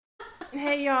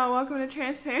Hey y'all, welcome to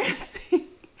Transparency.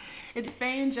 It's Fai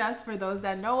and Jus for those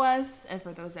that know us, and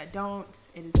for those that don't,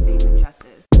 it is Faith and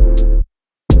Justice.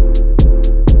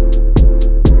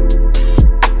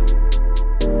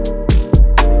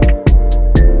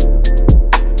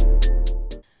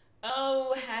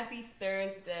 Oh, happy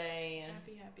Thursday.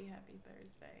 Happy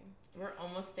Thursday. We're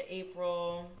almost to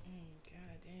April.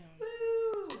 God damn.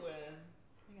 Woo!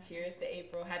 Cheers to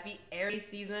April. Happy Aries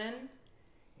season.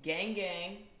 Gang,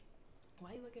 gang.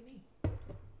 Why you look at me?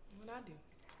 What'd I do?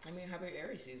 I mean, happy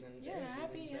Aries season. It's Yeah,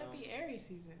 Aries season, happy Aries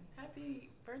season. Happy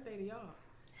birthday to y'all.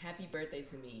 Happy birthday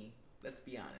to me. Let's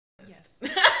be honest. Yes.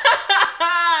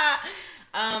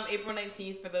 April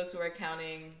 19th, for those who are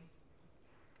counting,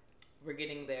 we're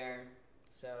getting there.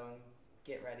 So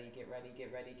get ready.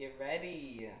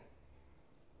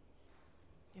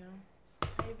 You know?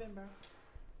 How you been, bro?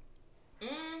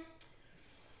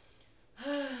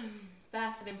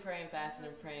 Fasting and praying.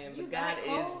 You But God that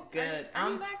is cold? good. Are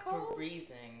you I'm that cold?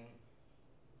 freezing.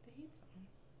 The heat's on.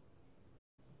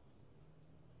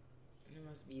 There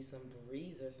must be some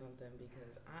breeze or something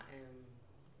because I'm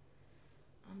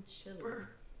chilly.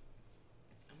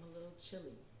 I'm a little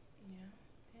chilly. Yeah.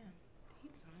 Damn. The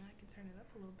heat's on. I can turn it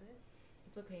up a little bit.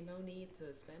 It's okay. No need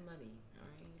to spend money. All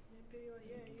right.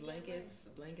 Yeah, Blankets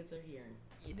are here.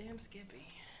 You damn Skippy.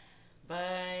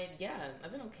 But yeah,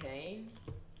 I've been okay.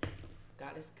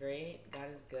 God is great. God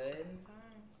is good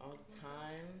all the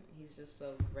time. He's just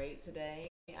so great today.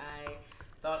 I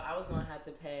thought I was gonna have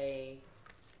to pay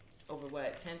over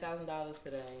 $10,000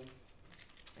 today,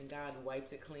 and God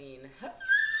wiped it clean.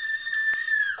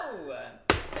 Oh,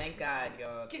 thank God,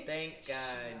 y'all. Thank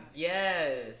God.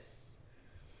 Yes.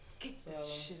 Get that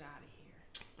shit out of here.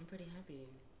 I'm pretty happy.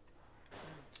 Yeah.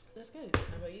 That's good.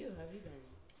 How about you? How have you been?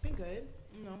 Been good.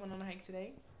 You know, went on a hike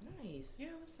today. Nice. Yeah,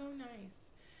 it was so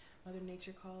nice. Mother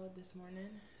Nature called this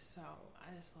morning, so I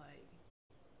just like.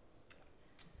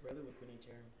 Really with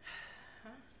nature.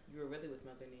 Huh? You were really with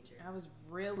Mother Nature. I was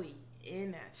really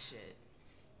in that shit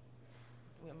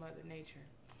with Mother Nature.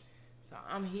 So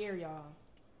I'm here, y'all.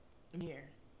 I'm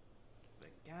here. But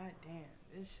goddamn,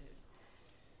 this shit.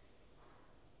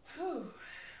 Whew.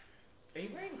 Are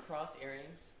you wearing cross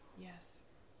earrings? Yes.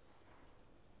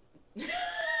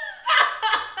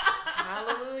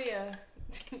 Hallelujah.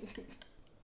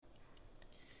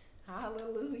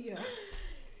 Hallelujah.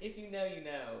 If you know, you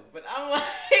know. But I'm like,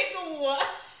 what?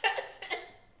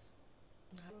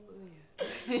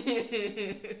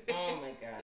 Hallelujah. Oh my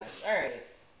gosh. Alright.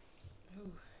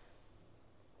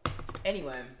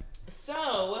 Anyway,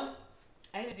 so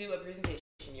I had to do a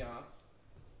presentation, y'all.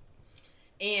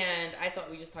 And I thought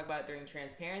we'd just talk about it during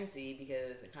transparency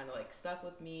because it kind of like stuck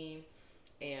with me.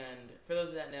 And for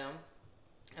those that know,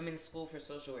 I'm in school for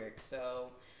social work.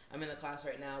 So I'm in the class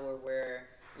right now where we're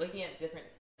looking at different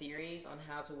theories on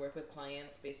how to work with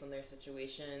clients based on their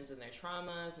situations and their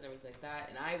traumas and everything like that.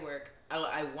 And I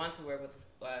want to work with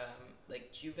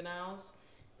like juveniles,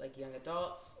 like young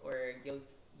adults or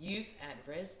youth at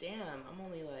risk. Damn, I'm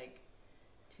only like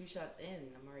 2 shots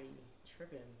in. I'm already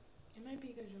tripping. It might be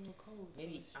because you're a little cold.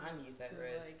 Maybe so I'm youth at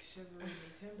risk. Like shivering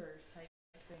timbers type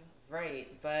thing.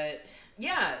 Right, but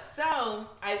yeah, so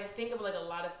I think of like a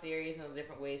lot of theories and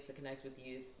different ways to connect with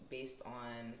youth based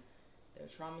on their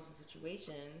traumas and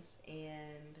situations,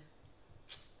 and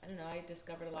I don't know, I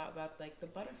discovered a lot about like the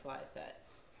butterfly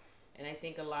effect. And I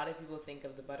think a lot of people think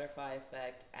of the butterfly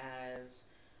effect as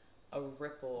a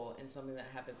ripple in something that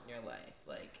happens in your life,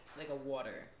 like a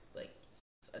water, like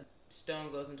a stone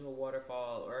goes into a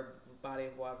waterfall or a body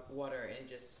of water and it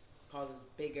just causes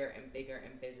bigger and bigger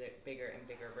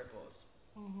ripples.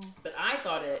 Mm-hmm. But I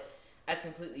thought it as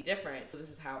completely different, so this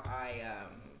is how I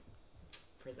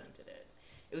presented it.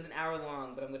 It was an hour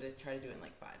long, but I'm going to try to do it in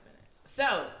like 5 minutes.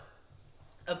 So,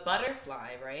 a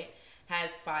butterfly, right,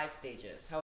 has 5 stages.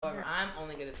 However, I'm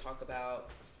only going to talk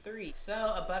about 3. So,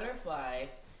 a butterfly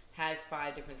has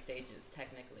 5 different stages,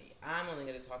 technically. I'm only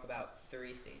going to talk about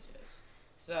 3 stages.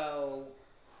 So,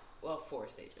 4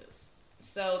 stages.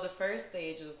 So, the first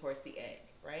stage is, of course, the egg,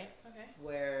 right? Okay.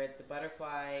 Where the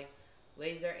butterfly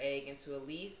lays their egg into a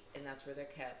leaf, and that's where they're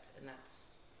kept, and that's,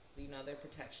 their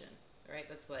protection, right?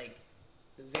 That's like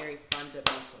the very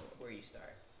fundamental where you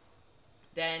start.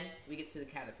 Then we get to the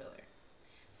caterpillar.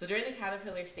 So during the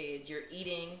caterpillar stage, you're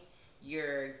eating,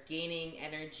 you're gaining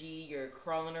energy, you're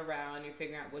crawling around, you're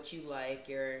figuring out what you like,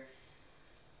 you're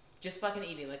just fucking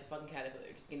eating like a fucking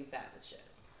caterpillar, just getting fat with shit.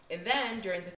 And then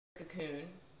during the cocoon,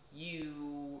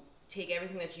 you take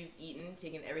everything that you've eaten,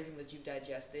 taken everything that you've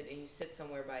digested, and you sit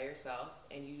somewhere by yourself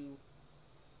and you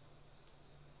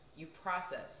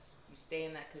process. You stay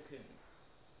in that cocoon.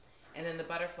 And then the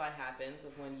butterfly happens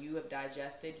of when you have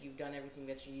digested, you've done everything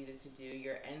that you needed to do,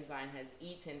 your enzyme has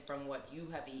eaten from what you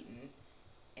have eaten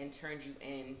and turned you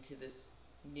into this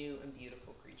new and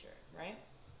beautiful creature, right?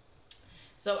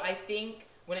 So I think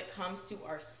when it comes to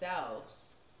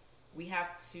ourselves, we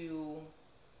have to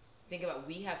think about,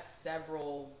 we have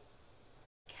several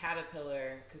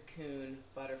caterpillar, cocoon,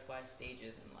 butterfly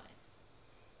stages in life.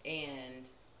 And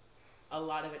a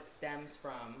lot of it stems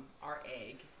from our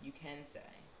egg, you can say.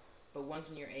 But once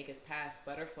when your egg is passed,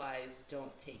 butterflies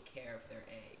don't take care of their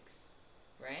eggs,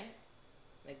 right?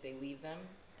 Like they leave them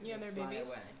and Yeah, they they're fly babies.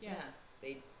 away. Yeah.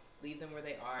 They leave them where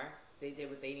they are. They did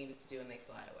what they needed to do and they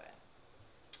fly away.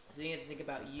 So you need to think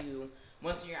about you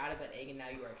once you're out of that egg and now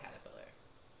you are a caterpillar,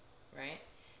 right?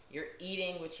 You're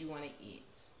eating what you want to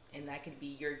eat, and that could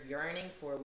be you're yearning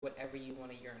for whatever you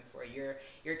want to yearn for. You're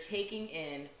taking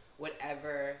in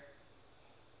whatever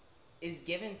is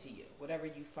given to you, whatever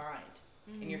you find,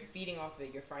 and you're feeding off of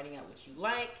it. You're finding out what you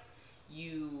like.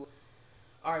 You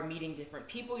are meeting different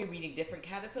people. You're meeting different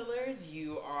caterpillars.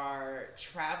 You are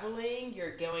traveling.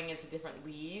 You're going into different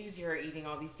leaves. You're eating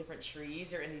all these different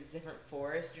trees. You're in these different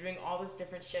forests. You're doing all this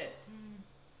different shit.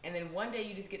 And then one day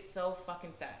you just get so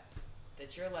fucking fat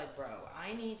that you're like, bro,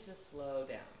 I need to slow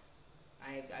down.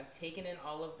 I've taken in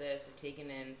all of this. I've taken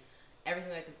in everything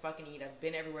that I can fucking eat. I've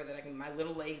been everywhere that I can. My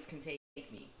little legs can take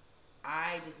me.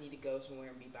 I just need to go somewhere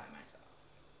and be by myself.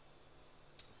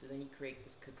 So then you create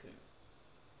this cocoon.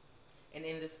 And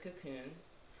in this cocoon,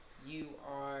 you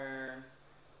are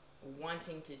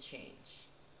wanting to change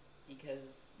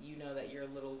because you know that your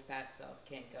little fat self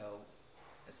can't go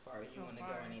as far as you want to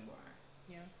go anymore.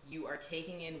 Yeah. You are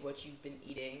taking in what you've been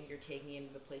eating, you're taking in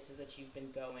the places that you've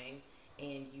been going,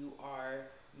 and you are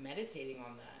meditating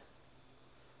on that.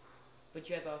 But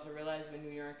you have to also realize when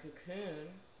you're in a cocoon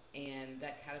and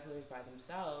that caterpillars by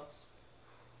themselves,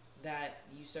 that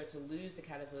you start to lose the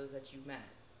caterpillars that you met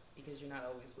because you're not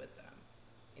always with them.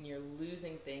 And you're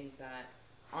losing things that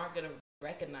aren't going to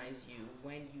recognize you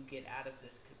when you get out of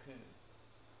this cocoon.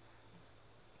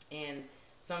 And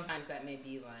sometimes that may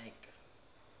be like,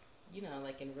 you know,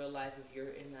 like in real life, if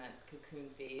you're in that cocoon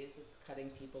phase, it's cutting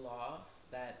people off,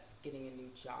 that's getting a new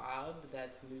job,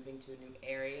 that's moving to a new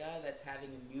area, that's having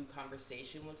a new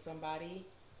conversation with somebody,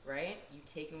 right? You've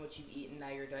taken what you've eaten, now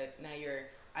you're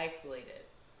isolated.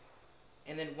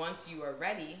 And then once you are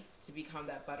ready to become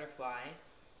that butterfly,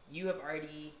 you have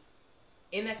already,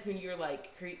 in that cocoon, you're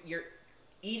like, you're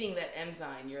eating that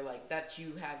enzyme, you're like, that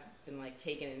you have been like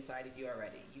taken inside of you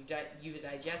already. You've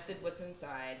digested what's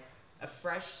inside, a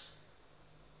fresh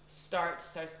start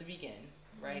starts to begin,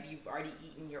 right? You've already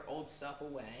eaten your old self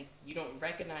away. You don't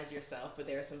recognize yourself, but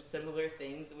there are some similar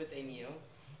things within you.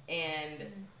 And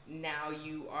now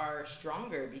you are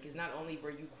stronger because not only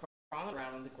were you crawling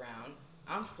around on the ground,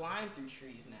 I'm flying through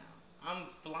trees now. I'm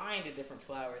flying to different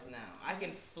flowers now. I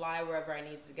can fly wherever I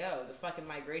need to go. The fucking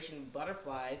migration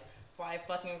butterflies fly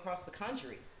fucking across the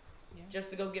country just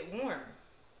to go get warm.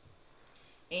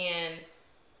 And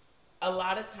a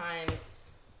lot of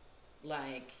times,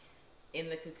 like in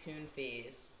the cocoon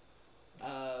phase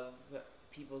of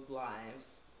people's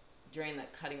lives, during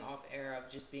that cutting off era of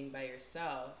just being by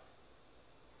yourself,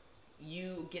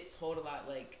 you get told a lot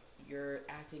like you're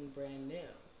acting brand new,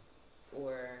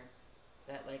 or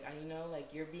that like, you know, like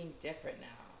you're being different now.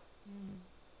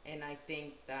 And I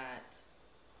think that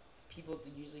people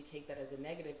usually take that as a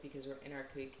negative because we're in our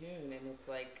cocoon and it's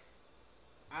like,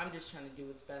 I'm just trying to do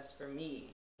what's best for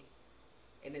me.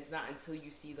 And it's not until you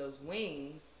see those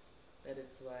wings that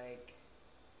it's like,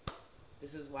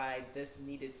 this is why this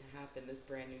needed to happen, this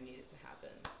brand new needed to happen.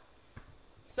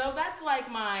 So that's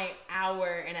like my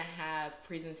 1.5-hour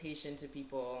presentation to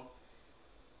people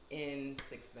in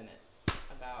 6 minutes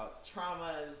about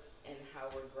traumas and how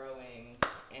we're growing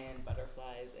and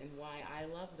butterflies and why I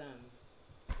love them.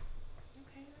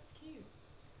 Okay, that's cute.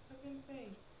 I was gonna say,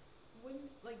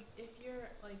 wouldn't, like, if you're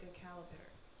like a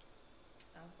caterpillar,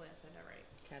 hopefully I said that right.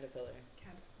 Caterpillar.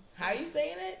 How are you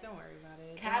saying it? Don't worry about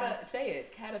it. Say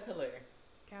it. Caterpillar.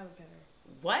 Caterpillar.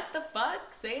 What the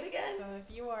fuck? Say it again. So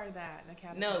if you are that, a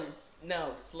caterpillar.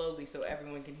 No, slowly so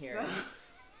everyone can hear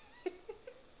it.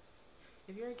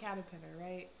 If you're a caterpillar,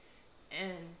 right?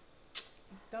 And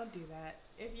don't do that.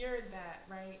 If you're that,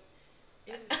 right?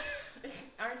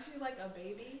 Aren't you like a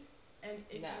baby? And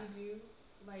if you do,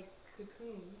 like,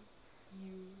 cocoon,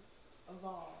 you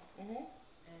evolve. And,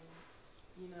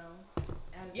 you know,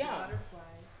 as a butterfly,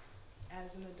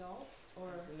 as an adult, or...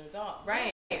 As an adult,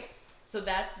 right. So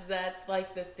that's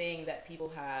like the thing that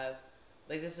people have,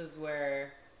 like this is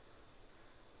where,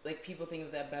 like people think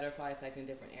of that butterfly effect in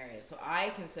different areas. So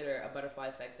I consider a butterfly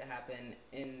effect to happen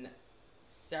in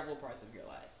several parts of your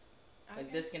life.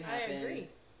 Like this can happen. I agree.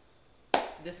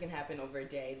 This can happen over a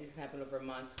day. This can happen over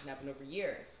months. It can happen over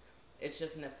years. It's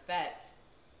just an effect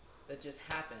that just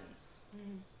happens.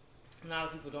 A lot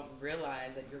of people don't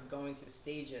realize that you're going through the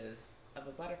stages of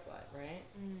a butterfly, right?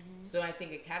 So I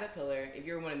think a caterpillar, if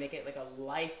you want to make it like a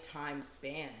lifetime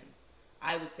span,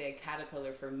 I would say a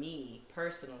caterpillar for me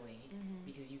personally,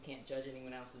 because you can't judge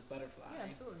anyone else's butterfly. Yeah,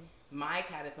 absolutely. My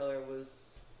caterpillar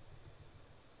was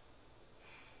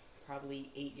probably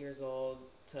 8 years old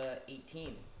to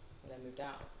 18 when I moved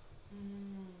out.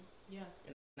 Yeah.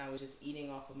 And I was just eating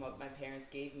off of what my parents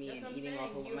gave me. That's and what I'm eating saying.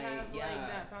 off of You my have like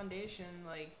that foundation,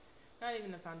 like not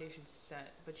even the foundation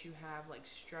set, but you have like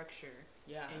structure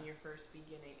in your first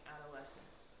beginning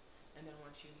adolescence, and then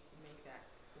once you make that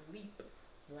leap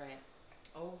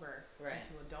over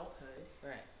into adulthood,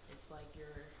 it's like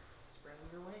you're spreading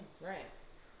your wings.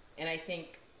 And I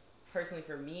think personally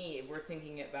for me, if we're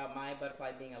thinking about my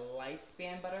butterfly being a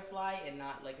lifespan butterfly and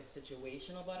not like a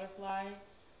situational butterfly,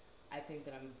 I think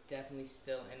that I'm definitely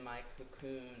still in my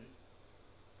cocoon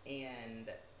and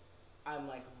I'm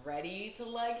like ready to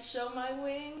like show my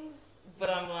wings, but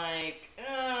I'm like,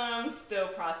 I'm still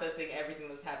processing everything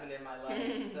that's happened in my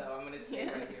life, so I'm gonna stay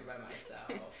right here by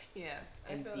myself. I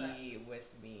and feel be with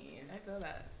me. I feel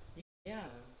that. Yeah.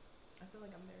 I feel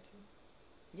like I'm there too.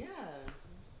 Yeah.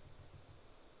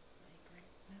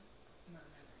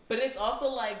 But it's also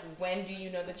like, when do you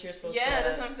know that you're supposed to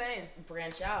that's what I'm saying.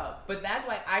 branch out? But that's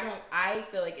why I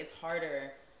feel like it's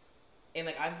harder, and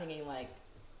like I'm thinking like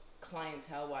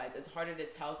clientele wise, it's harder to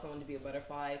tell someone to be a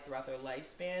butterfly throughout their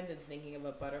lifespan than thinking of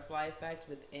a butterfly effect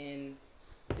within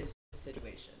this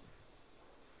situation.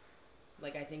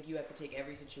 Like I think you have to take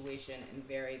every situation and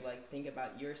think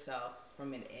about yourself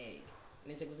from an egg.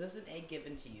 And it's like, was this an egg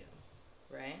given to you?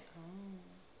 Right?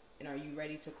 And are you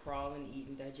ready to crawl and eat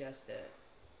and digest it?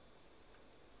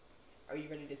 Are you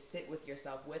ready to sit with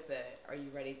yourself with it? Are you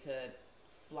ready to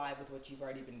fly with what you've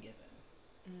already been given?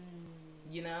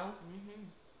 You know?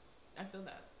 I feel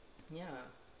that. Yeah.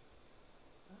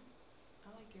 Well, I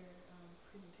like your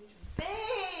presentation.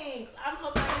 Thanks! I'm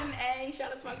hoping I get an A.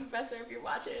 Shout out to my professor if you're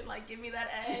watching. Like, give me that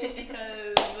A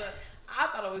because I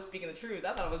thought I was speaking the truth.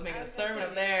 I thought I was making a sermon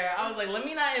up there. I was like, let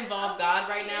me not involve God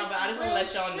right now, but I just want to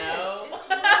let y'all know.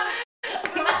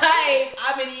 Like,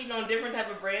 I've been eating on different type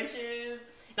of branches.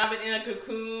 And I've been in a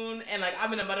cocoon, and like I've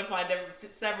been a butterfly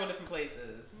several different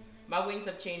places. My wings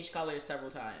have changed colors several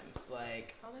times.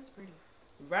 Like, oh, that's pretty.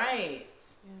 Right.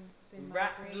 Yeah.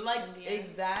 Like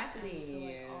exactly. Into,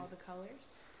 like, all the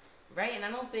colors. Right, and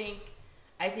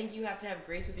I think you have to have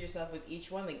grace with yourself with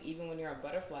each one. Like even when you're a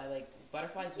butterfly, like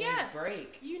butterflies wings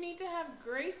break. You need to have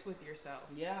grace with yourself.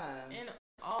 Yeah. In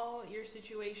all your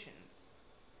situations.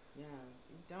 Yeah.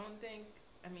 Don't think.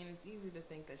 I mean, it's easy to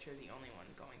think that you're the only one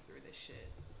going through this shit.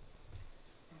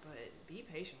 But be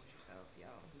patient with yourself, yo.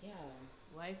 Yeah.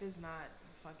 Life is not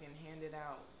fucking handed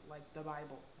out like the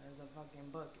Bible as a fucking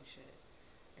book and shit.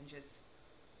 And just...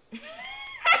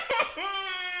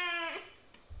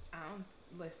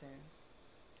 Listen.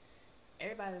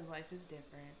 Everybody's life is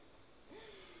different.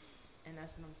 And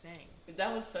that's what I'm saying.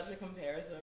 That was such a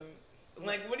comparison.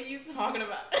 Like, what are you talking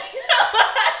about?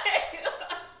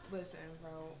 Listen,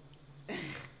 bro.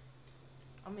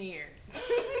 I'm here.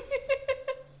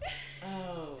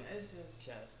 Oh, it's just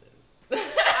justice.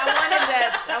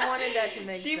 I wanted that to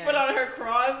make sense. She put on her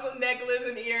cross necklace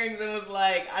and earrings and was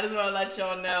like, I just want to let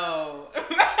y'all know.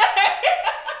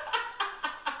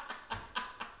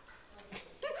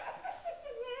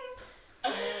 I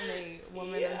am a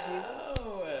woman of Jesus.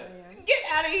 Get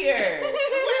out of here. What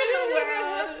in the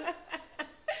world?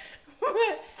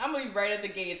 I'm going to be right at the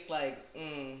gates like,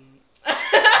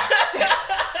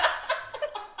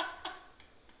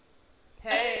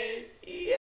 Hey.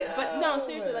 Yeah. But no,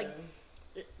 seriously, like,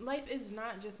 life is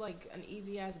not just like an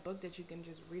easy ass book that you can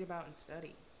just read about and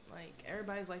study. Like,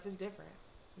 everybody's life is different,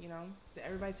 you know? So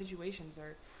everybody's situations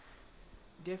are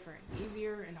different,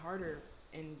 easier and harder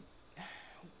in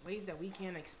ways that we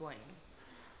can't explain.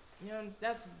 You know,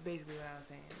 that's basically what I was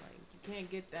saying. Like, you can't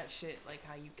get that shit like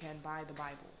how you can buy the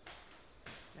Bible.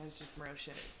 That's just real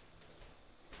shit.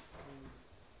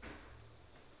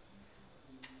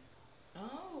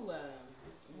 Oh,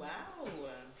 wow.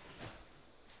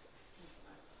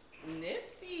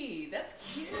 Nifty. That's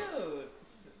cute.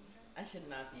 I should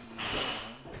not be.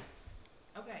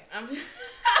 Okay.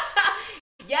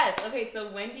 Yes. Okay. So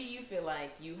when do you feel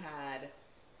like you had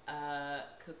a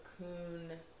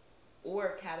cocoon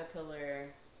or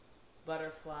caterpillar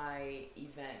butterfly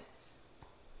event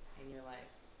in your life?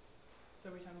 So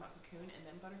we're talking about cocoon and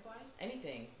then butterfly?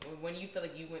 Anything. When you feel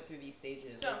like you went through these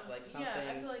stages of like something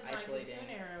I feel like isolating. My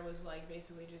cocoon era was like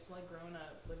basically just like growing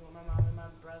up, living with my mom and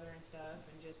my brother and stuff,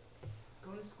 and just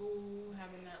going to school,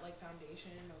 having that like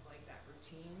foundation of like that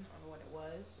routine on what it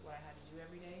was, what I had to do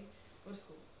every day. Go to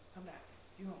school, come back,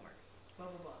 do homework, blah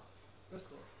blah blah. Go to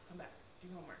school, come back,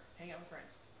 do homework, hang out with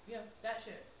friends. You know, that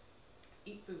shit.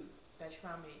 Eat food that your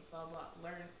mom made, blah blah.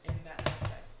 Learn in that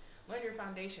aspect. Learn your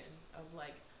foundation of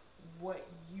like what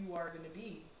you are going to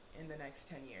be in the next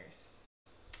 10 years.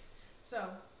 So,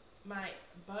 my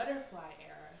butterfly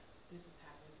era, this has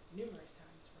happened numerous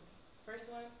times for me. First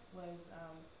one was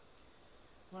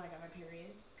when I got my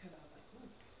period, because I was like, ooh,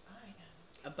 I am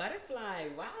a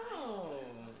butterfly. Wow.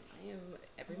 I am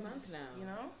every month now. You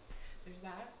know? There's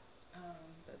that.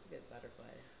 That's a good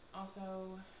butterfly.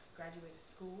 Also, graduated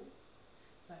school.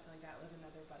 So I feel like that was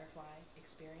another butterfly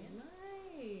experience.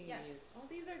 Nice. Yes. Oh,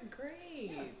 these are great.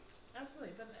 Yeah,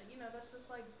 absolutely. But, that's just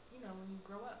like, when you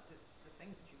grow up, it's the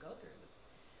things that you go through.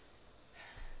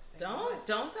 Don't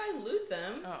dilute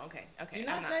them. Oh, okay. Do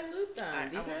not dilute them.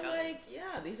 These are like,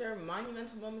 dilute. These are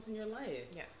monumental moments in your life.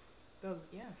 Yes. Those,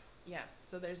 yeah.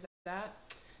 So there's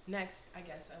that. Next, I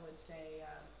guess I would say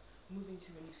moving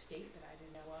to a new state that I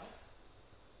didn't know of.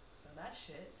 So that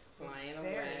shit was flying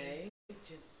very away.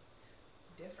 Just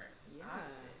different,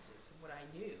 opposite, just what I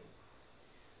knew.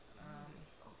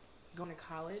 Going to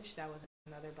college, that was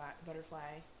another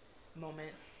butterfly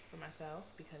moment for myself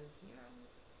because,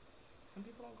 some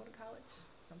people don't go to college.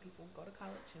 Some people go to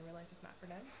college and realize it's not for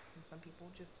them. And some people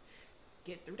just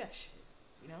get through that shit,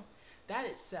 That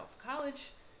itself,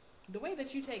 college, the way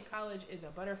that you take college is a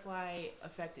butterfly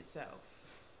effect itself.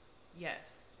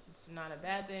 Yes, it's not a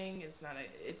bad thing.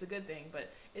 It's a good thing,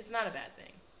 but it's not a bad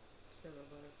thing.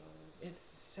 It's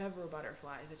several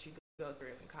butterflies that you go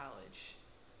through in college.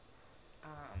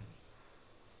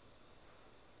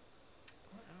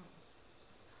 What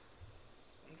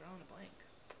else? I'm drawing a blank.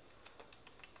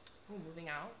 Oh, moving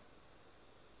out.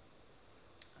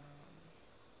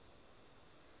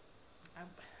 I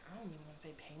don't even want to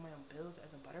say paying my own bills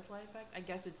as a butterfly effect. I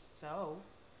guess it's so.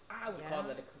 I would call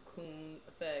that a cocoon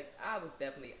effect. I was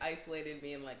definitely isolated,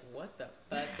 being like, what the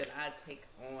fuck did I take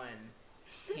on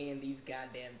paying these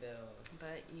goddamn bills?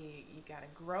 But you gotta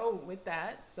grow with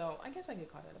that. So I guess I could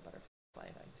call that a butterfly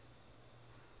effect.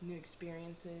 New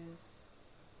experiences,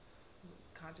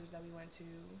 concerts that we went to.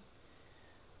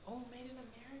 Oh, Made in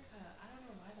America. I don't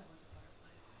know why that was a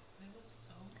butterfly effect, but it was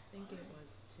so fun. I think it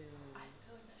was too. I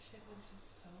feel like that shit was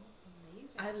just so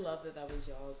amazing. I love that was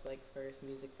y'all's first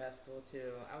music festival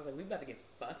too. I was like, we about to get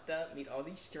fucked up, meet all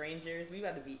these strangers. We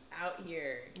about to be out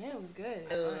here. Yeah, it was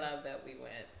good. I love that we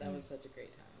went. That was such a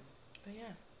great time. But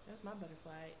yeah, that's my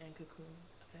butterfly and cocoon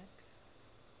effects.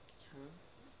 Yeah.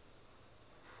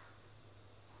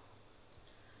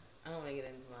 I don't want to get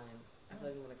into mine. I feel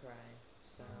like I'm gonna cry.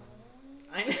 So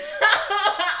I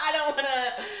don't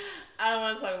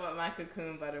want to talk about my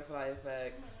cocoon butterfly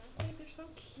effects. Oh, they're so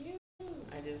cute.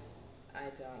 I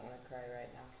don't want to cry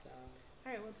right now. So.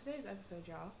 All right. Well, today's episode,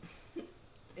 y'all,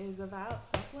 is about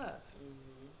self-love.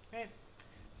 Mm-hmm. Right.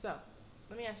 So,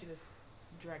 let me ask you this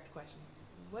direct question: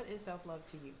 what is self-love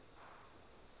to you?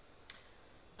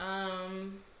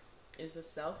 Is a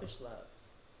selfish love.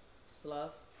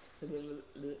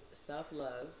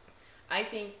 Self-love. I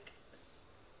think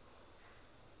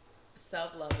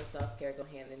self-love and self-care go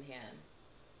hand in hand.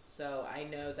 So I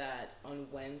know that on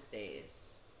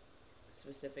Wednesdays,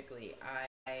 specifically,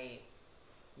 I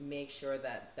make sure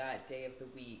that day of the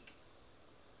week,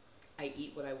 I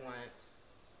eat what I want,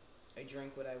 I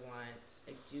drink what I want,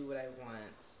 I do what I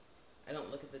want. I don't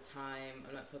look at the time.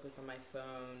 I'm not focused on my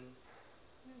phone.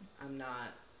 I'm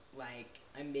not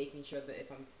I'm making sure that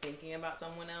if I'm thinking about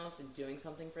someone else and doing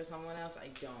something for someone else, I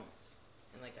don't.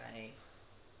 And I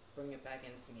bring it back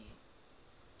into me.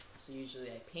 So usually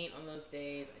I paint on those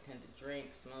days. I tend to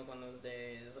drink, smoke on those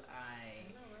days.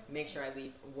 I make sure I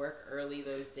leave work early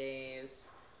those days.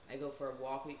 I go for a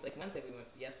walk.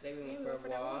 Yesterday we went for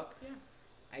a walk. Yeah.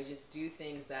 I just do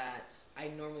things that I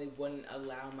normally wouldn't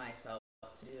allow myself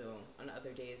to do on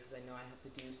other days because I know I have to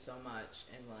do so much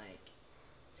and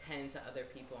tend to other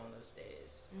people on those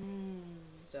days.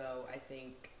 So I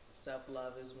think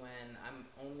self-love is when I'm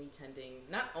only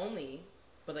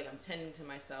I'm tending to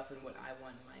myself and what I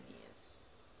want in my needs,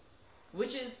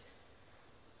 which is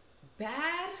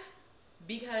bad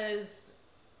because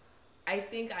I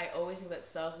think I always think that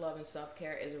self-love and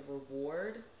self-care is a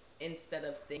reward instead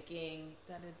of thinking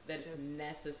that it's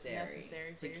necessary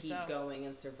to keep going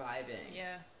and surviving.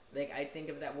 Yeah. I think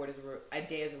of that word as a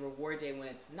day as a reward day when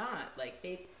it's not.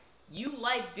 Faith, you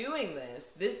like doing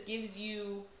this. This gives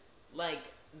you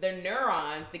the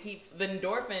neurons to keep the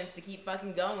endorphins to keep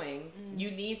fucking going.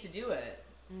 You need to do it.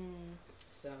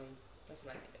 So that's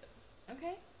what I think it is.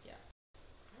 Okay. Yeah.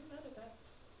 I'm mad at that.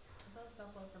 I feel like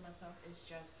self-love for myself is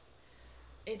just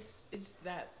it's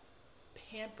that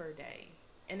pamper day,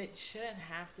 and it shouldn't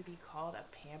have to be called a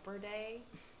pamper day,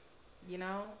 you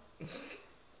know.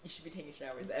 You should be taking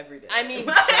showers every day. I mean,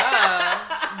 duh.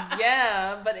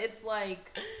 Yeah, but it's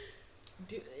like,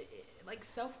 like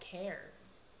self-care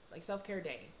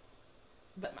day.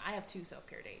 But I have 2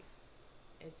 self-care days.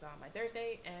 It's on my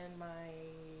Thursday and my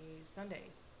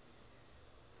Sundays.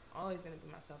 Always gonna be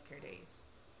my self-care days.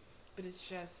 But it's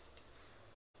just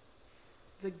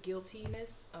the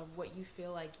guiltiness of what you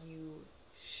feel like you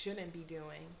shouldn't be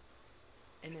doing,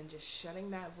 and then just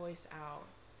shutting that voice out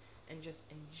and just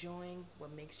enjoying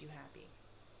what makes you happy.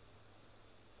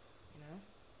 You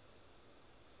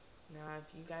know? Now,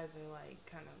 if you guys are like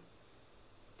kind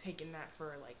of taking that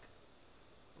for like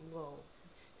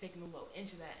taking a little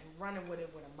inch of that and running with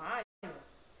it with a mile,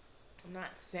 I'm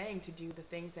not saying to do the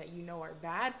things that you know are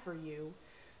bad for you,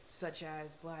 such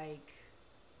as like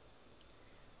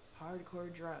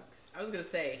hardcore drugs. I was gonna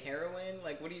say heroin.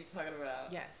 Like, what are you talking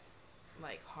about? Yes,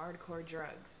 like hardcore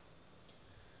drugs,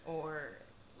 or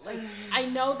like I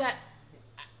know that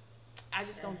I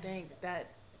just don't think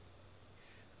that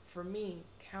for me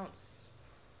counts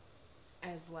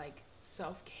as like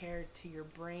self-care to your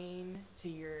brain, to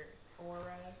your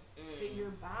aura, to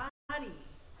your body.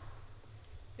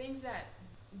 Things that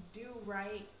do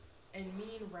right and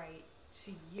mean right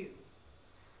to you.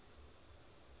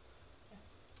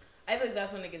 Yes. I think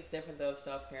that's when it gets different though, of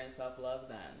self-care and self-love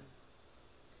then.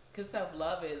 Because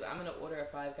self-love is, I'm going to order a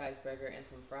Five Guys burger and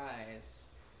some fries.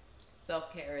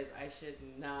 Self-care is, I should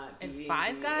not be And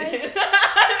Five Guys?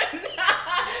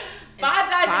 Five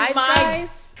Guys is my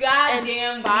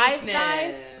goddamn Five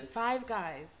weakness.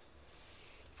 Guys?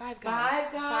 Five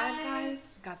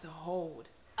Guys got to hold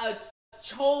a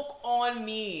choke on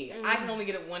me. I can only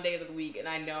get it one day of the week, and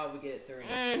I know I would get it 3.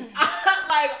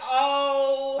 Like,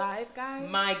 oh. Five Guys?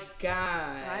 My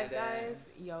God. Five Guys?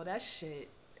 Yo, that shit.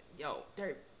 Yo,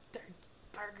 they're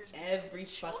burgers. Every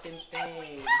fucking thing.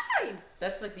 Every time.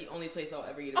 That's like the only place I'll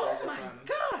ever eat a burger from. Oh my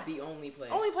God. The only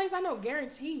place. Only place I know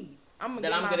guaranteed. I'm gonna that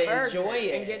get I'm my gonna burger enjoy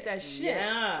it and get that shit.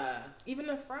 Yeah. Even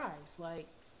the fries, like.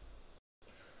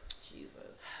 Jesus.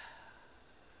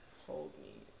 Hold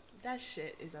me. That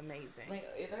shit is amazing. Like,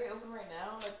 are they open right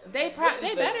now? Like, they better be.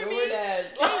 DoorDash? They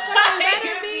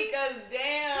better be. Because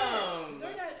damn.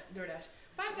 DoorDash.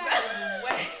 Five Guys is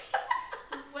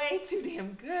way too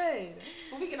damn good.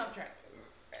 But we get off track.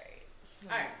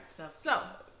 All right. So,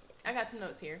 I got some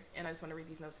notes here, and I just want to read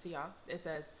these notes to y'all. It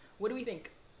says, "What do we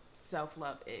think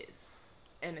self-love is?"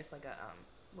 And it's like a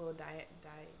little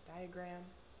diagram,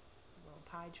 little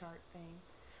pie chart thing.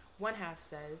 One half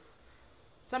says,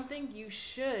 "Something you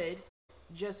should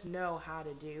just know how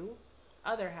to do."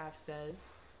 Other half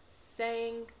says,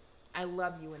 "Saying I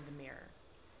love you in the mirror."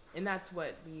 And that's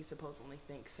what we supposedly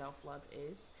think self-love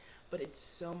is. But it's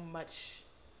so much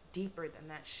deeper than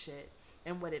that shit.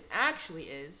 And what it actually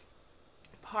is,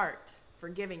 part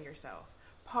forgiving yourself,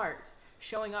 part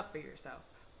showing up for yourself,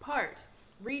 part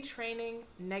retraining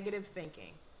negative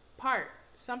thinking, part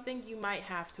something you might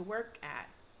have to work at,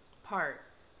 part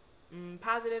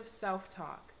positive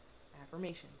self-talk,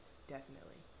 affirmations,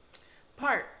 definitely,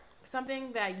 part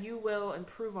something that you will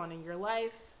improve on in your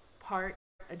life, part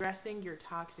addressing your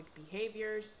toxic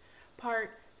behaviors,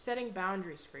 part setting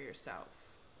boundaries for yourself.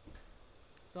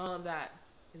 So all of that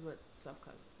is what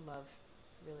self-love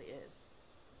really is.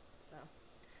 So,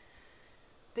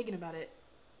 thinking about it,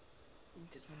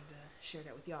 just wanted to share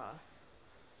that with y'all.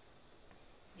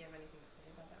 You have anything to say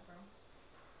about that, bro?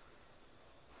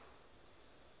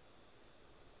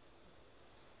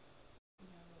 You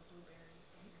got little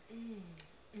blueberries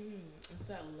here. It's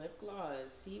that lip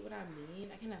gloss. See what I mean?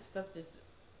 I can have stuff just...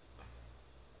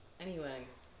 Anyway.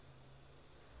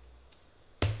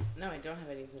 No, I don't have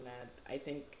anything to add.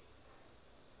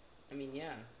 I mean,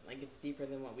 yeah, like it's deeper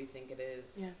than what we think it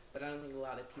is. Yeah. But I don't think a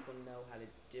lot of people know how to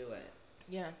do it.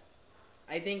 Yeah.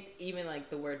 I think even like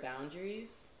the word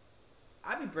boundaries,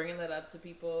 I'd be bringing that up to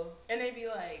people. And they'd be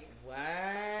like,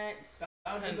 what?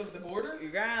 Boundaries of the border?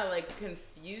 Yeah, like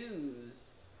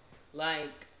confused.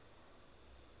 Like,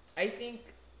 I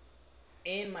think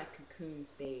in my cocoon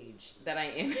stage that I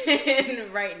am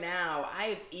in right now, I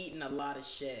have eaten a lot of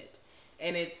shit.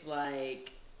 And it's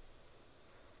like,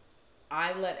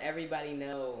 I let everybody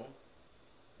know,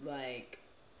 like,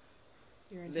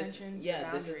 your intentions,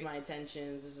 this is my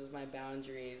intentions, this is my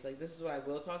boundaries. Like, this is what I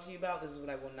will talk to you about, this is what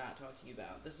I will not talk to you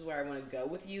about. This is where I want to go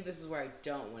with you, this is where I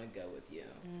don't want to go with you.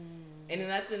 And then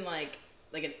that's in, like,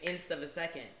 like an inst of a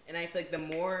second. And I feel like the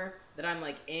more that I'm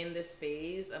like in this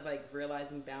phase of like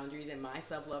realizing boundaries and my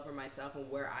self-love for myself and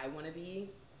where I want to be,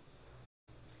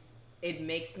 it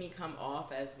makes me come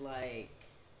off as like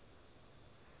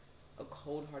a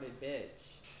cold-hearted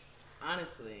bitch,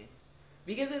 honestly,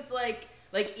 because it's like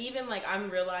even like I'm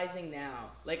realizing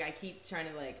now, like I keep trying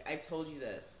to, like, I've told you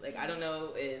this, like I don't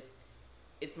know if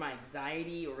it's my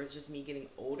anxiety or it's just me getting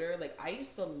older. Like I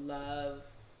used to love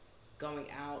going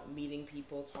out, meeting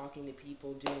people, talking to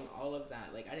people, doing all of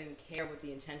that. Like I didn't care what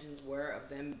the intentions were of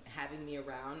them having me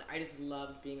around. I just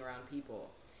loved being around people.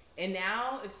 And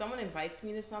now if someone invites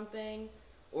me to something,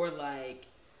 or like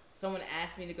someone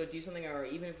asks me to go do something, or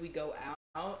even if we go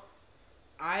out,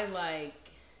 I'm like,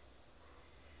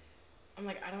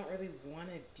 I don't really want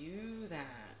to do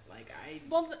that. Like I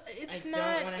don't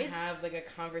want to have like a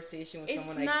conversation with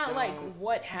someone. It's not like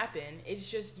what happened. It's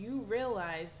just you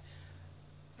realize,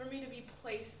 for me to be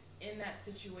placed in that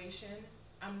situation,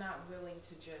 I'm not willing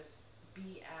to just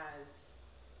be as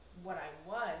what I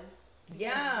was.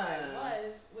 Yeah. What I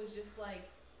was just like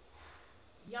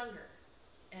younger.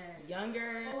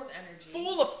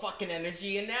 Full of fucking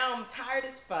energy, and now I'm tired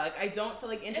as fuck. I don't feel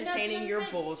like entertaining your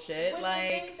bullshit. With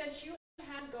like the things that you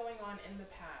had going on in the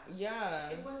past,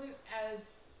 it wasn't as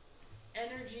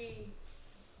energy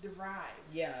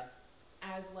derived.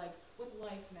 As like with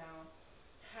life now,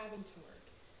 having to work,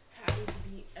 having to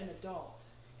be an adult,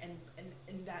 and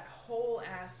that whole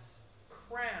ass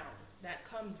crown that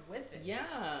comes with it.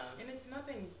 And it's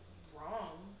nothing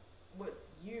wrong with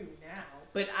you now.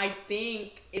 But I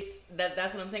think it's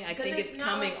that's what I'm saying. I think it's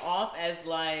coming off as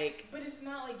like... But it's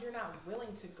not like you're not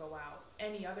willing to go out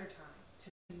any other time to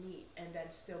meet and then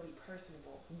still be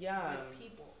personable. With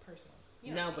people, personal.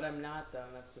 No, but I'm not though.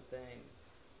 That's the thing.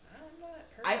 I'm not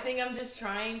personal. I think I'm just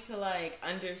trying to like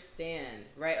understand,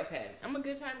 right? Okay. I'm a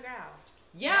good time gal.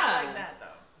 Yeah. Not like that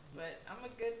though. But I'm a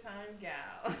good time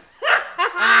gal.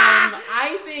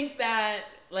 I think that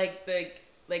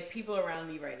like people around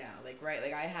me right now, like, right,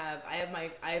 like I have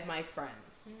my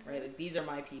friends, right, like these are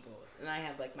my peoples, and I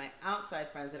have like my outside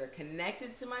friends that are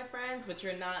connected to my friends, but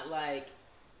you're not like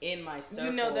in my circle.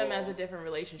 You know them as a different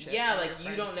relationship. Yeah, like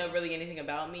you don't know really anything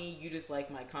about me. You just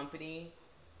like my company,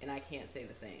 and I can't say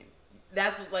the same.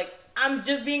 That's like, I'm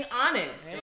just being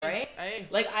honest, right?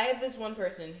 Like I have this one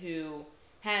person who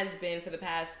has been for the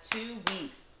past 2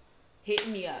 weeks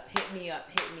hitting me up.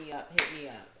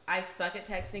 I suck at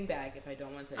texting back if I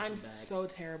don't want to text I'm back. so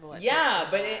terrible at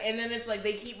texting but back. And then it's like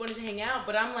they keep wanting to hang out,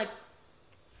 but I'm like,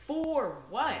 for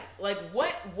what? Like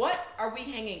what are we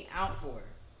hanging out for?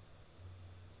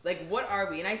 Like what are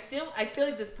we? And I feel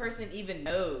like this person even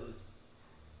knows.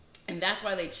 And that's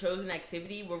why they chose an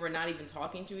activity where we're not even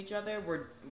talking to each other.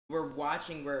 We're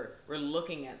watching, we're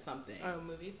looking at something. Oh,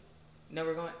 movies? No,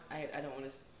 we're going I don't want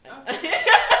to Okay.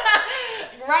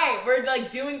 Right, we're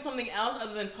like doing something else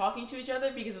other than talking to each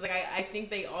other, because it's like I think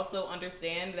they also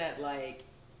understand that like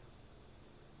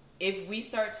if we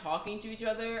start talking to each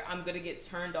other, I'm gonna get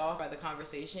turned off by the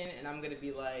conversation, and I'm gonna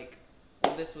be like,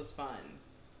 well, this was fun.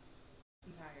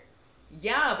 I'm tired.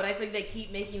 Yeah, but I think they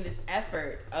keep making this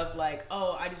effort of like,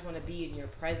 oh, I just want to be in your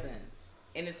presence,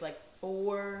 and it's like,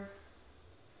 for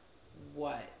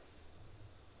what?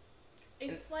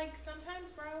 It's like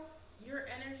sometimes, bro, your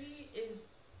energy is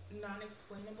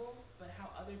non-explainable, but how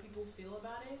other people feel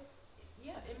about it,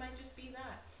 it might just be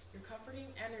that. Your comforting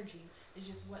energy is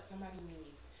just what somebody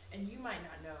needs. And you might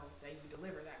not know that you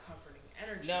deliver that comforting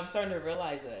energy. No, I'm starting to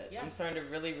realize it. Yeah. I'm starting to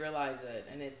really realize it.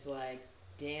 And it's like,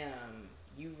 damn,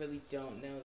 you really don't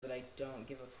know that I don't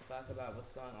give a fuck about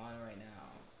what's going on right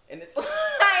now. And it's like...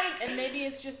 And maybe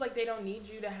it's just like they don't need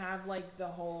you to have like the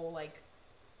whole like,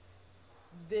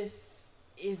 this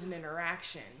is an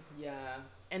interaction. Yeah.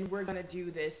 And we're going to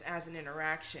do this as an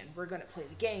interaction. We're going to play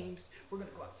the games. We're going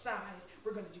to go outside.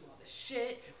 We're going to do all this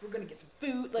shit. We're going to get some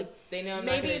food. Like, they know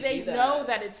maybe they know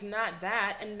that it's not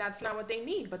that, and that's not what they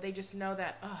need. But they just know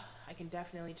that, I can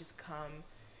definitely just come,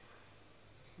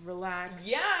 relax.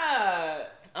 Yeah.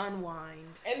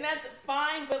 Unwind. And that's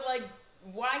fine, but, like,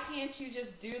 why can't you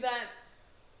just do that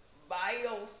by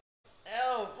yourself?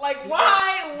 Like,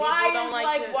 why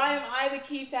am I the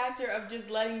key factor of just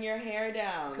letting your hair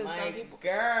down? Because like,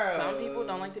 some people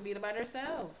don't like to be by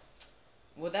themselves.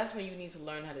 Well, that's when you need to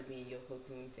learn how to be in your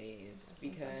cocoon phase,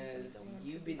 because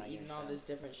you've been eating all this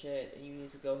different shit, and you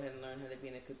need to go ahead and learn how to be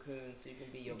in a cocoon so you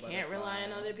can be your butterfly. You can't rely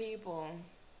on other people.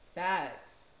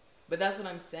 Facts. But that's what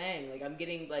I'm saying. Like, I'm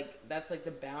getting, like, that's, like,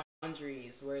 the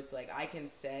boundaries where it's, like, I can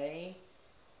say...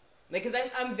 Like, because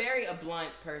I'm very a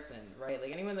blunt person, right?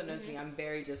 Like, anyone that knows me, I'm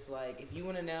very just like, if you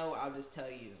want to know, I'll just tell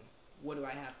you. What do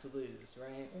I have to lose,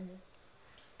 right?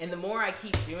 And the more I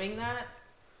keep doing that,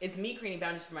 it's me creating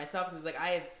boundaries for myself because like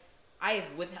I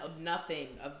have withheld nothing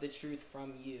of the truth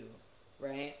from you,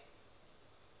 right?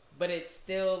 But it's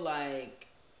still like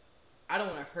I don't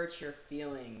want to hurt your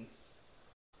feelings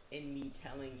in me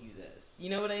telling you this. You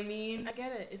know what I mean? I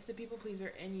get it. It's the people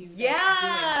pleaser in you that's yeah.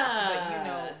 doing this. But you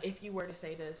know, if you were to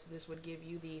say this would give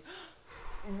you the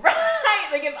right.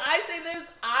 Like if I say this,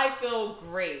 I feel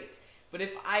great. But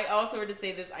if I also were to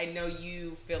say this, I know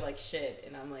you feel like shit,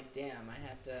 and I'm like, damn, I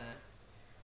have to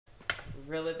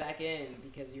reel it back in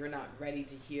because you're not ready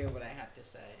to hear what I have to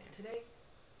say. Today,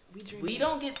 we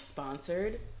don't get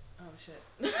sponsored. Oh shit.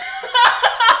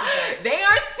 They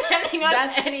aren't sending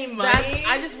us any money.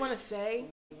 I just want to say.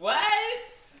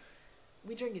 What?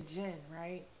 We drinking gin,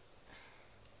 right?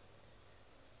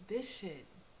 This shit,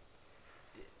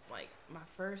 like my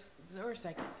first or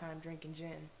second time drinking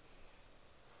gin.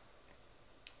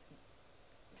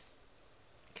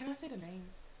 Can I say the name?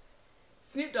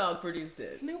 Snoop Dogg produced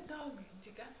it. Snoop Dogg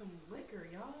got some liquor,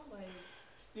 y'all. Like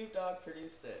Snoop Dogg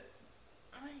produced it.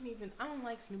 I don't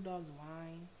like Snoop Dogg's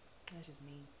wine. That's just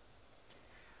me.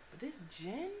 But this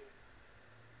gin,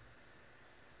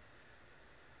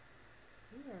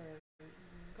 we are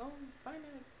go find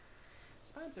a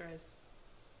sponsor us.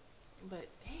 But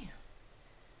damn.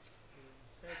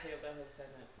 Sorry to tell you about her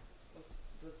segment.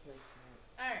 What's next?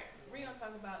 All right, we're gonna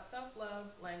talk about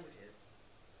self-love languages.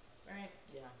 Right?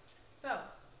 Yeah. So,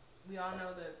 we all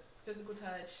know the physical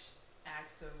touch,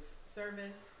 acts of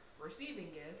service, receiving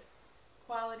gifts,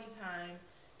 quality time,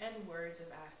 and words of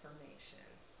affirmation.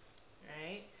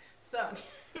 Right? So,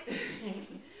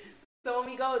 so when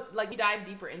we go, like, we dive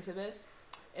deeper into this,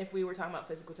 if we were talking about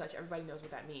physical touch, everybody knows what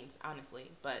that means,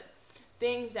 honestly. But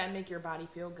things that make your body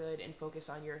feel good and focus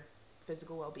on your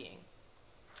physical well-being.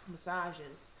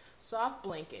 Massages, soft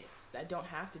blankets that don't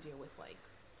have to deal with, like,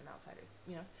 an outsider,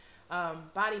 you know?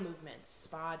 Body movements,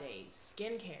 spa days,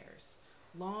 skin cares,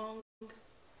 long,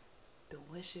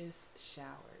 delicious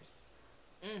showers.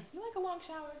 You like a long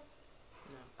shower?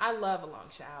 No. I love a long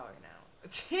shower now.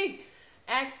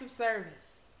 Acts of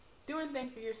service. Doing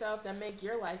things for yourself that make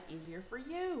your life easier for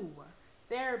you.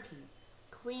 Therapy,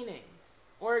 cleaning,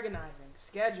 organizing,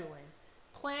 scheduling,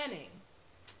 planning.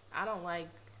 I don't like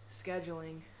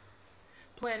scheduling.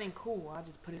 Planning, cool. I'll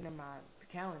just put it in my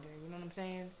calendar. You know what I'm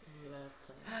saying?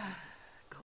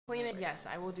 Cleaning, yes,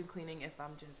 I will do cleaning if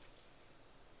I'm just,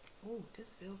 ooh,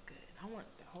 this feels good. I want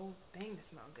the whole thing to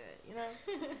smell good, you know?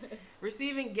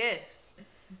 Receiving gifts,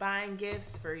 buying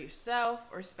gifts for yourself,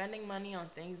 or spending money on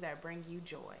things that bring you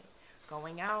joy.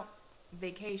 Going out,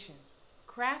 vacations,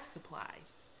 craft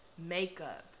supplies,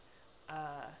 makeup,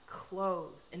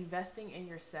 clothes, investing in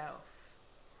yourself.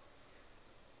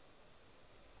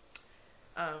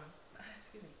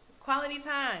 Quality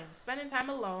time, spending time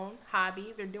alone,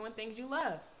 hobbies, or doing things you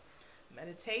love.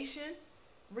 Meditation,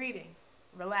 reading,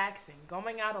 relaxing,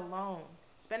 going out alone,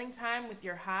 spending time with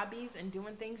your hobbies and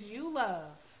doing things you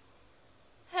love.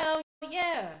 Hell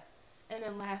yeah. And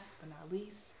then last but not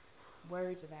least,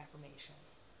 words of affirmation.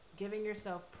 Giving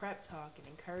yourself prep talk and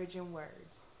encouraging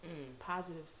words.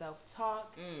 Positive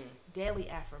self-talk, daily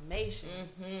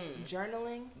affirmations,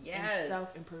 journaling, and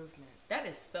self-improvement. That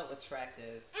is so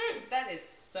attractive. That is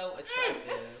so attractive.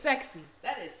 That's sexy.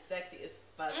 That is sexy as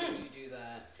fuck when you do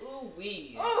that. Ooh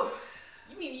wee. Ooh.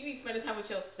 You mean you be spending time with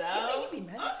yourself? You be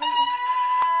meditating.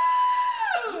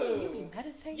 You be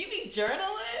meditating. You be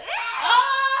journaling.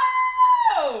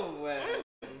 Oh.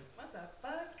 What the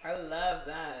fuck? I love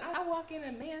that. I walk in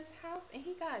a man's house and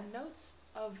he got notes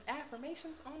of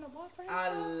affirmations on the wall for himself.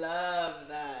 I love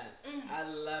that. I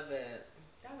love it.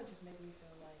 That would just make me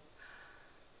feel like,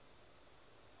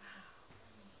 wow.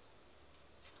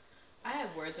 I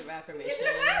have words of affirmation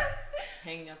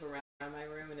hanging up around my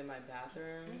room and in my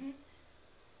bathroom.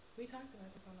 We talked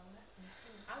about this on the last one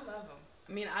too. I love them.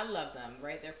 I mean, I love them,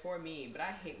 right? They're for me, but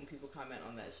I hate when people comment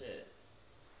on that shit.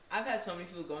 I've had so many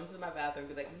people go into my bathroom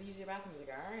and be like, I'm gonna use your bathroom. I'm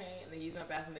like, alright. And they use my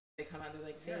bathroom, they come out, they're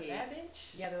like, Faith. You're a bad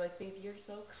bitch? Yeah, they're like, Faith, you're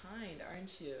so kind,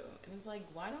 aren't you? And it's like,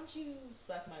 why don't you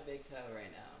suck my big toe right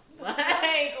now?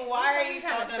 Like, why are you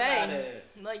talking about it?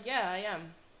 Like, yeah, I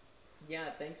am.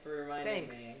 Yeah, thanks for reminding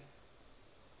me.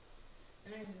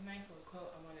 And there's a nice little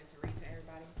quote I wanted to read to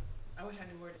everybody. I wish I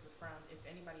knew where this was from. If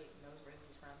anybody knows where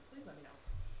this is from, please let me know.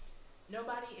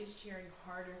 Nobody is cheering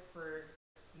harder for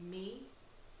me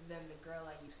than the girl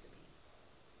I used to be.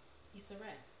 Issa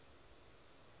Rae.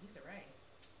 Issa Rae.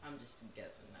 I'm just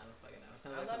guessing. I don't fucking know.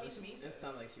 I love you some Issa. It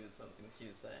sounds like something she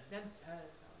would say. That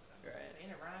does sound like something. Right.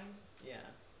 And it rhymes. Yeah.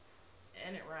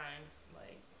 And it rhymes.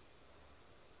 Like.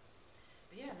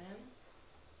 But yeah, man.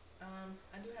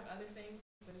 I do have other things,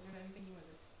 but is there anything you want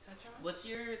to touch on? What's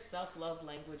your self-love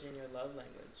language and your love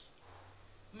language?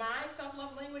 My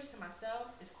self-love language to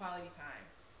myself is quality time.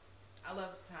 I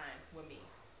love time with me.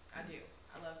 I do.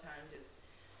 I love time just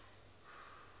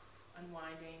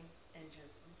unwinding and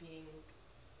just being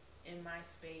in my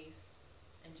space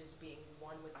and just being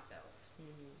one with myself.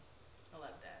 Mm-hmm. I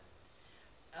love that.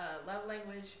 Love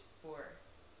language for,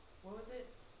 what was it?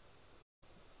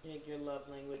 Like your love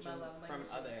language, my love language from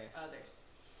others. Others.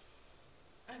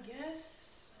 I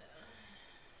guess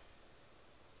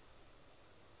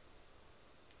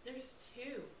there's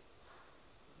two.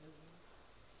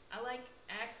 I like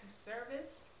acts of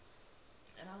service,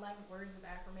 and I like words of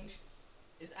affirmation.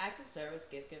 Is acts of service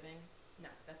gift giving? No,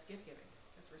 that's gift giving.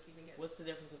 That's receiving gifts. What's the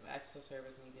difference of acts of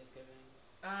service and gift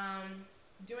giving?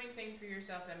 Doing things for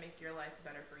yourself that make your life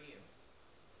better for you.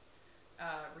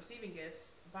 Receiving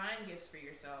gifts, buying gifts for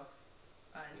yourself,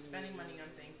 and spending money on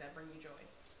things that bring you joy.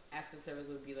 Acts of service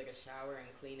would be like a shower and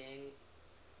cleaning.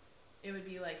 It would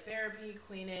be like therapy,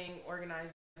 cleaning,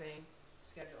 organizing,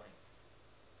 scheduling.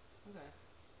 Okay.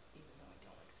 Even though I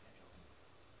don't like scheduling.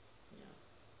 Yeah.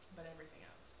 But everything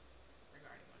else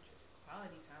regarding on just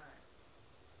quality time.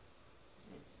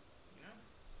 Nice. You know?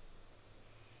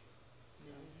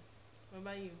 So, what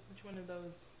about you? Which one of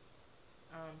those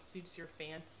suits your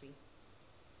fancy?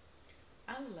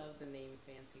 I love the name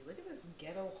Fancy. Look at this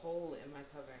ghetto hole in my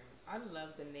cover. I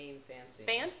love the name Fancy.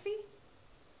 Fancy?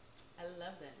 I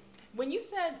love that name. When you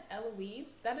said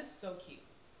Eloise, that is so cute.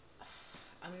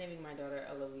 I'm naming my daughter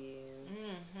Eloise.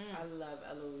 Mm-hmm. I love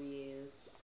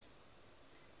Eloise.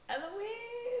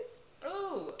 Eloise!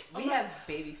 Ooh, we have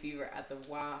baby fever at the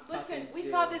wild. Listen, we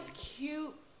saw this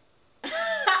cute.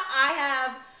 I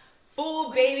have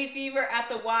full baby fever at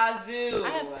the wazoo. I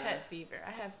have pet fever.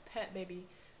 I have pet baby,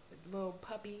 little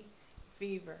puppy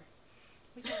fever.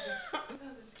 We saw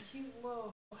this cute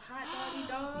little hot doggy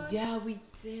dog. Yeah, we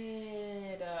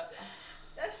did.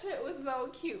 That shit was so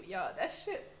cute, y'all. That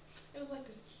shit, it was like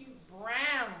this cute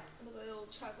brown. Look at little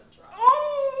chocolate drop.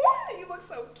 Oh, he looked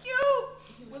so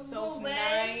cute. He was so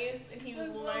nice, and he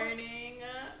was learning.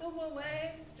 Those little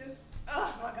legs, just,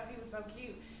 oh my God, he was so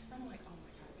cute. I'm like, oh my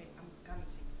God, babe, I'm gonna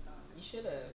take this dog. You should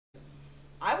have.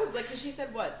 I was like, cause she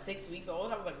said what, 6 weeks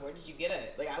old. I was like, where did you get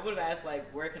it? Like, I would have asked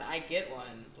like, where can I get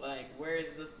one? Like,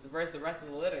 where's the rest of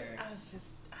the litter? I was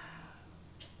just,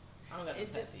 I don't got no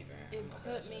pet fever. It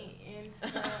put me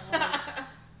into that.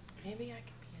 Maybe I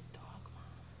could be a dog mom.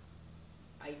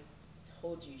 I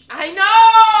told you. I know.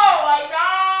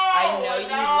 I know you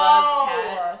love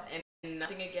cats and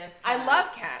nothing against cats. I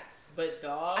love cats, but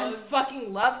dogs. I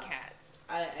fucking love cats.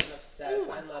 I am obsessed. Ooh,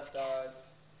 I love dogs.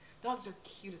 Dogs are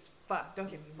cute as fuck. Don't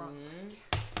get me wrong. Mm-hmm.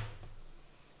 Cats,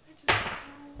 they're just so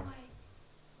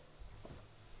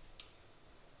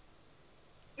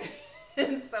like,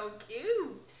 it's so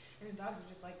cute. And the dogs are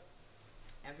just like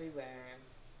everywhere.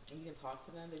 And you can talk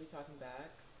to them. They be talking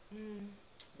back.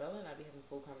 Bella and I be having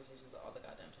full conversations all the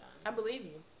goddamn time. I believe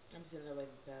you. I'm sitting there like,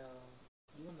 Belle,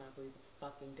 you will not believe the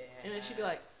fucking day I And then had. she'd be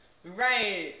like,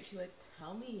 right. She'd be like,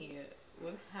 tell me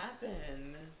what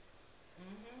happened.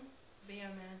 But yeah,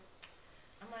 man,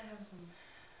 I might have some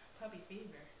puppy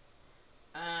fever.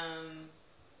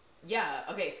 Yeah.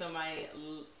 Okay. So my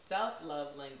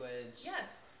self-love language.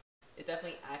 Yes. It's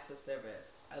definitely acts of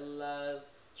service. I love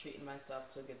treating myself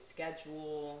to a good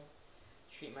schedule,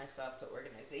 treat myself to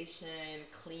organization,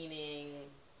 cleaning,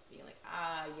 being like,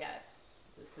 yes,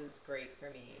 this is great for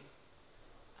me.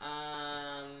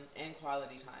 And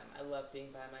quality time. I love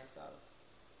being by myself.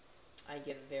 I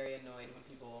get very annoyed when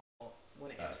people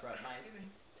want to interrupt my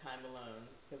time alone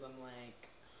because I'm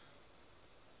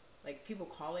like people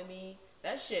calling me.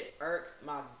 That shit irks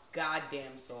my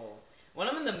goddamn soul. When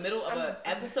I'm in the middle of an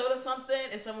episode of something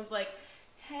and someone's like,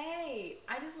 hey,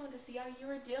 I just wanted to see how you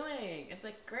were doing. It's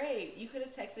like, great. You could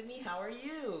have texted me, how are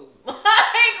you? Like,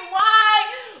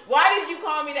 why? Why did you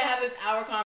call me to have this hour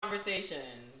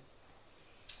conversation?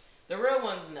 The real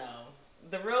ones know.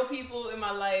 The real people in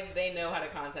my life, they know how to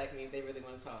contact me if they really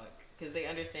want to talk. Because they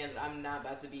understand that I'm not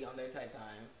about to be on their tight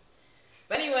time.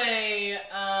 But anyway,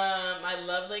 my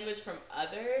love language from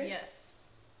others. Yes.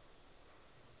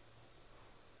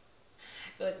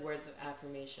 I feel like words of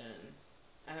affirmation.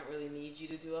 I don't really need you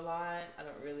to do a lot. I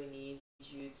don't really need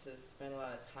you to spend a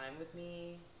lot of time with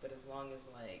me. But as long as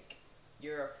like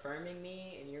you're affirming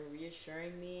me and you're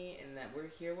reassuring me and that we're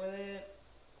here with it,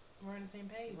 we're on the same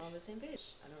page. We're on the same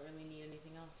page. I don't really need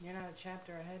anything else. You're not a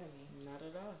chapter ahead of me. Not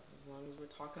at all. As long as we're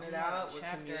talking it out, we're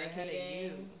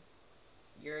communicating.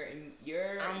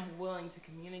 I'm willing to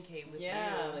communicate with you.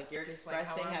 Yeah, like you're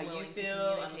expressing how you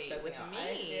feel. I'm expressing how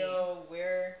I feel.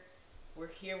 We're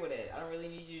here with it. I don't really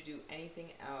need you to do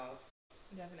anything else.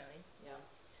 Definitely. Yeah.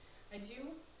 I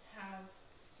do have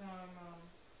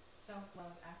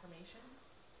self-love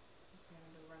affirmations. Just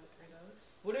wanted to run through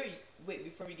those. What are you, wait,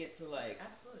 before we get to like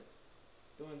Absolutely.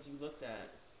 the ones you looked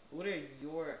at, what are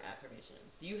your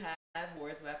affirmations? Do you have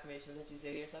words of affirmation that you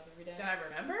say to yourself every day? That I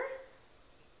remember?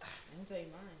 I can tell you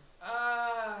mine.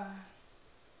 I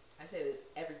I say this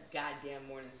every goddamn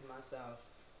morning to myself.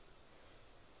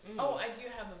 Oh, I do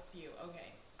have a few.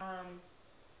 Okay.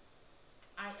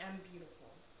 I am beautiful.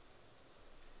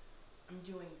 I'm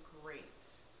doing great.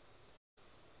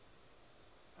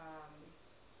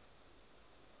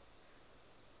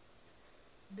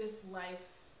 This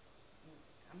life,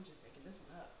 I'm just making this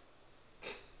one up.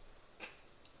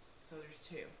 So there's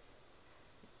two.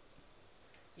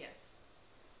 Yes.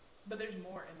 But there's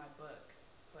more in my book,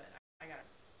 but I gotta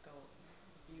go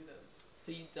view those.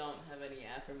 So you don't have any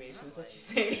affirmations Not that you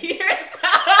like- say to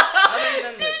yourself? Other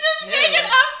than You're the just two. making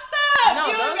up stuff. No,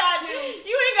 you those ain't got, two.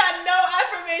 you ain't got no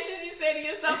affirmations you say to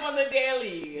yourself on the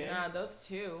daily. Nah, those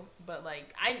two. But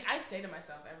like, I say to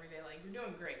myself every day, like, you're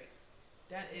doing great.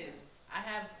 That is. I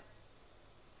have.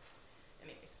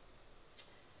 Anyways.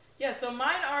 Yeah, so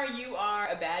mine are: you are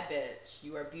a bad bitch,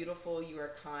 you are beautiful, you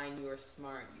are kind, you are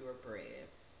smart, you are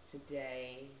brave.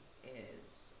 Today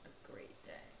is a great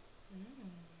day.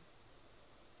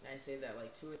 I say that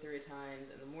like 2 or 3 times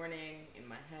in the morning, in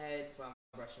my head, while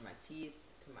I'm brushing my teeth,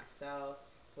 to myself,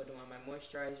 putting on my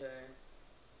moisturizer.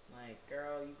 Like,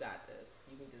 girl, you got this.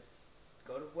 You can just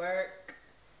go to work.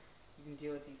 You can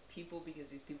deal with these people because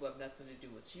these people have nothing to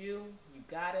do with you. You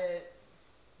got it.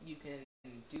 You can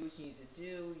do what you need to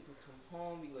do. You can come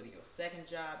home. You go to your second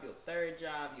job, your third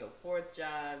job, your fourth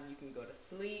job. You can go to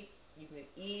sleep. You can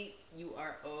eat. You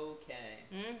are okay.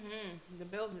 The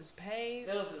bills is paid.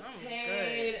 Bills is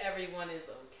paid. Good. Everyone is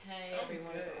okay.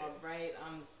 Everyone is all right.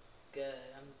 I'm good.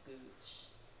 I'm gooch.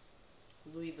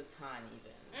 Louis Vuitton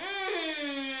even.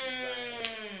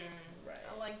 Right.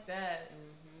 I like that.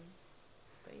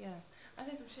 But yeah, I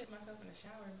say some shit to myself in the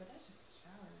shower, but that's just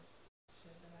showers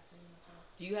shit that I say to myself.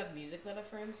 Do you have music that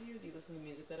affirms you? Do you listen to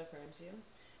music that affirms you?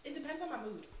 It depends on my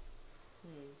mood.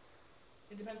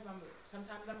 It depends on my mood.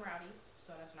 Sometimes I'm rowdy,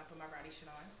 so that's when I put my rowdy shit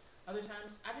on. Other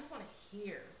times, I just want to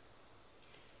hear.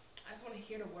 I just want to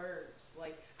hear the words.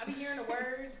 Like, I be hearing the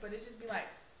words, but it just be like,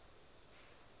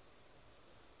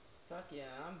 fuck yeah,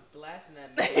 I'm blasting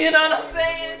that. you know what I'm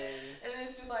saying? And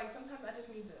it's just like, sometimes I just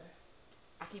need to.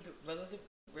 I keep it relative,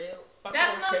 real. Fuck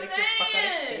that's what I'm critics saying. Fuck how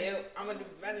they feel. I'm gonna do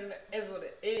better than it is what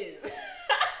it is.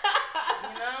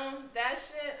 You know, that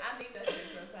shit, I need that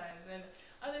shit sometimes. And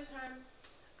other time,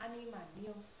 I need my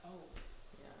Neo Soul.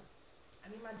 Yeah. I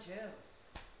need my Jill.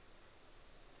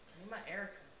 I need my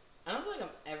Erica. I don't feel like I'm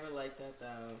ever like that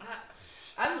though.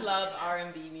 I love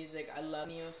R&B music. I love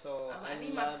Neo Soul. I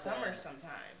need my Summer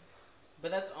sometimes. But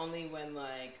that's only when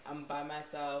like I'm by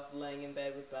myself, laying in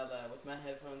bed with Bella with my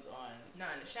headphones on.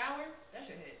 Nah, in the shower, that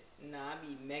should hit. Nah, I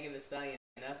be Megan Thee Stallion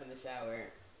up in the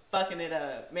shower, fucking it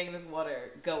up, making this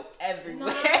water go everywhere.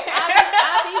 No,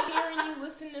 I be hearing you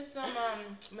listen to some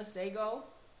Masego.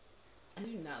 I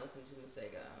do not listen to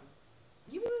Masego.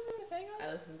 You be listening to Masego?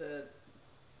 I listen to.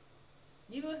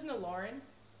 You listen to Lauren?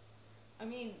 I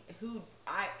mean,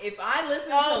 if I listen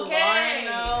to Lauren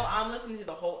though, I'm listening to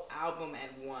the whole album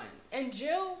at once. And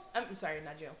Jill, I'm sorry,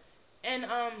 not Jill. And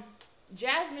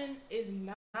Jasmine is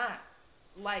not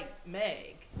like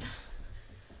Meg.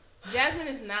 Jasmine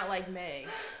is not like Meg.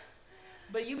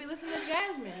 But you be listening to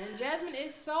Jasmine, and Jasmine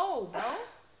is soul, bro.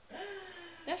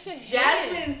 That shit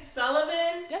Jasmine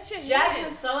Sullivan? That shit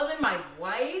Jasmine Sullivan, my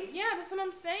wife? Yeah, that's what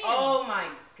I'm saying. Oh my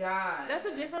god. That's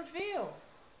a different feel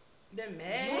than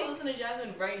Meg. You want to listen to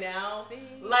Jasmine right now? See?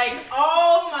 Like,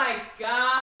 oh my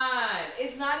god.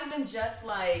 It's not even just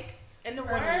like and the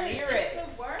her words, lyrics.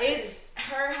 it's the words. It's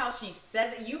her, how she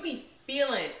says it. You be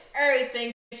feeling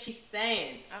everything she's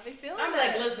saying. I be feeling I'm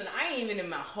that. like, listen, I ain't even in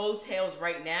my hotels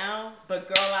right now, but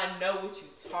girl, I know what you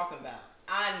talking about.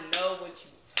 I know what you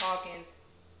talking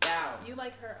about. You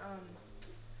like her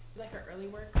early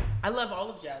work? I love all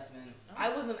of Jasmine. Oh. I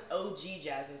was an OG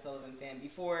Jasmine Sullivan fan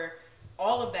before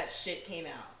all of that shit came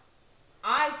out.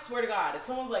 I swear to God, if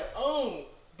someone's like, oh,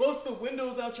 bust the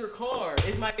windows out your car,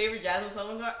 is my favorite Jasmine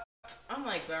Sullivan car, I'm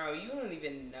like, bro, you don't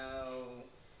even know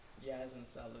Jasmine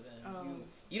Sullivan. Oh.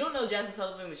 You don't know Jasmine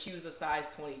Sullivan when she was a size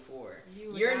 24.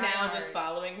 You're now hard. just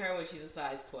following her when she's a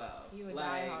size 12. You would like,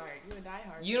 die hard. You would die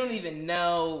hard. You don't even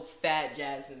know fat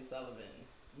Jasmine Sullivan.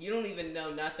 You don't even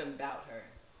know nothing about her.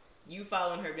 You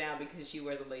following her down because she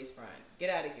wears a lace front. Get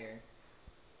out of here.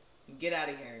 Get out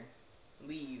of here.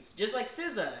 Leave. Just like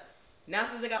SZA. Now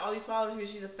SZA got all these followers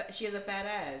because she has a fat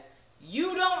ass.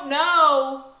 You don't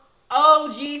know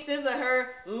OG SZA,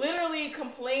 her literally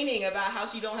complaining about how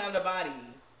she don't have the body.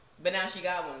 But now she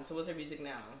got one. So what's her music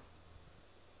now?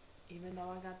 Even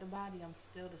though I got the body, I'm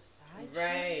still the side chick.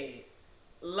 Right.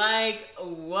 Like,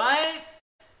 what?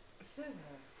 Scissor.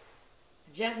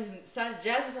 Jasmine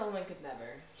Sullivan could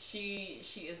never. She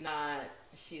is not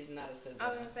a scissor. I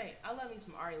was gonna say, I love me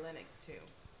some Ari Lennox too.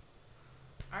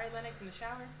 Ari Lennox in the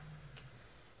shower.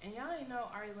 And y'all ain't know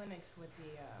Ari Lennox with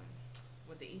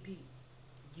the EP.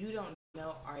 You don't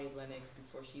know Ari Lennox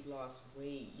before she lost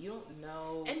weight. You don't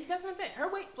know. And that's what I'm saying.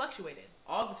 Her weight fluctuated.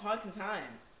 All the fucking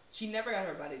time. She never got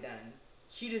her body done.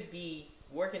 She just be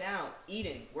working out,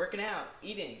 eating, working out,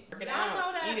 eating, working out,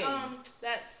 know that, eating.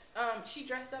 She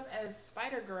dressed up as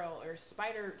Spider Girl or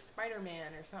Spider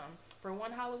Man or something for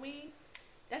one Halloween.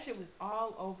 That shit was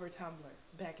all over Tumblr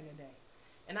back in the day.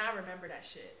 And I remember that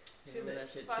shit. That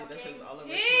shit was all over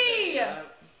Twitter.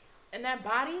 Yep. And that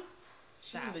body?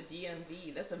 She from the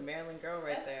DMV. That's a Maryland girl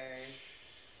right there.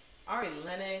 Ari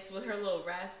Lennox with her little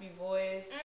raspy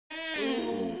voice.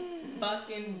 Ooh,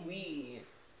 fucking we.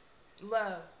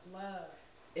 Love.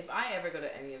 If I ever go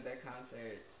to any of their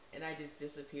concerts and I just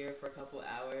disappear for a couple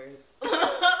hours,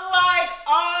 like,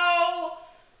 oh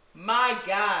my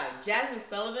God, Jasmine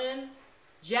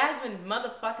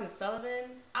motherfucking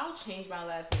Sullivan, I'll change my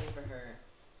last name for her.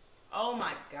 Oh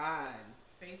my God.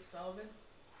 Faith Sullivan?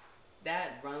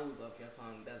 That runs off your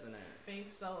tongue, doesn't it?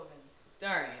 Faith Sullivan.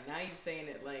 Darn, now you're saying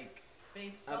it like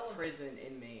Faith a Sullivan. prison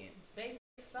inmate. Faith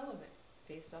Sullivan.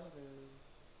 Faith Sullivan.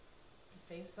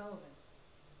 Faith Sullivan.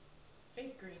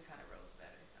 Faith Green kind of rolls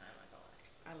better. I'm not gonna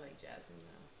lie. I like Jasmine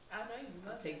though. I know you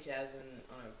love I'll take Jasmine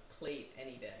on a plate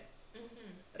any day.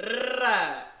 Mm-hmm.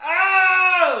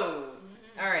 Oh!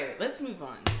 Mm-hmm. All right, let's move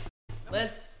on.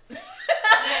 Let's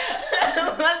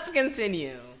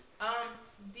continue.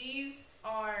 These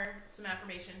are some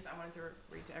affirmations I wanted to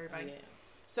read to everybody. Yeah.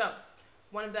 So,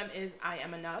 one of them is I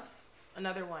am enough.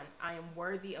 Another one, I am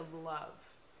worthy of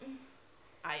love.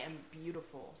 I am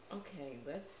beautiful. Okay,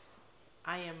 let's.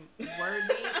 I am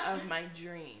worthy of my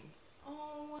dreams.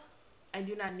 Oh. I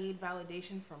do not need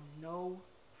validation from no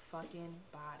fucking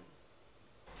body.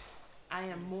 I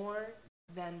am more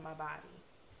than my body.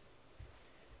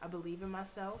 I believe in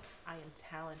myself. I am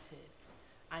talented.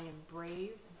 I am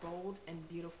brave, bold, and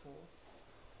beautiful.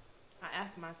 I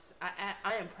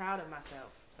am proud of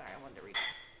myself. Sorry, I wanted to read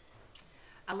that.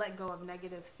 I let go of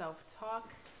negative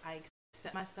self-talk. I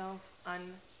accept myself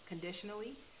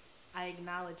unconditionally. I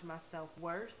acknowledge my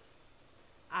self-worth.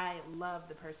 I love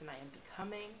the person I am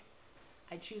becoming.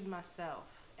 I choose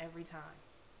myself every time.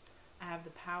 I have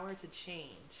the power to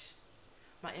change.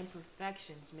 My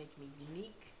imperfections make me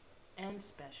unique and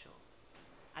special.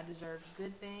 I deserve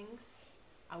good things.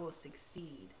 I will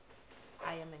succeed.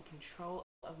 I am in control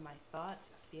of my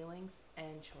thoughts, feelings,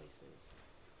 and choices.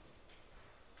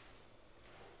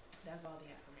 That's all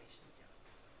the affirmations, y'all.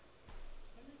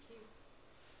 Isn't that cute?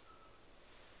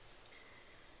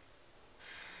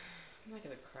 I'm not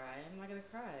gonna cry.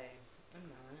 I'm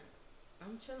not.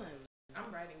 I'm chilling.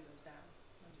 I'm writing those down.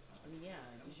 Yeah,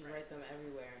 you should write them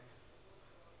everywhere.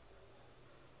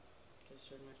 Just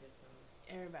remind yourself.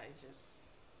 Everybody just,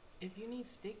 if you need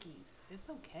stickies, it's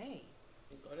okay.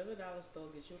 Go to the dollar store,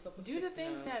 get you a couple. Do the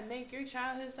things that make your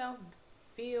childhood self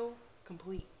feel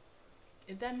complete.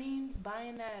 If that means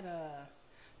buying that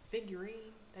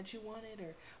figurine that you wanted,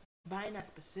 or buying that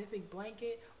specific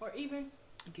blanket, or even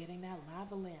getting that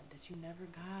lava lamp that you never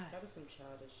got. That was some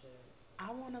childish shit.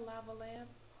 I want a lava lamp.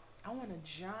 I want a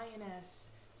giant ass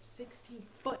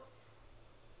 16-foot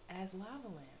ass lava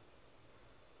lamp.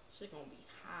 Shit gonna be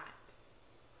hot.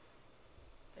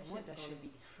 That shit's gonna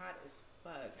be hot as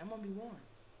fuck. I'm gonna be warm.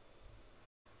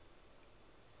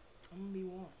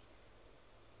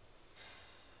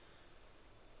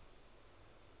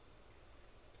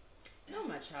 You know,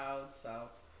 my child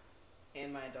self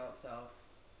and my adult self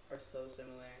are so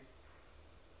similar.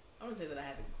 I wouldn't say that I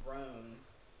haven't grown,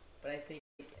 but I think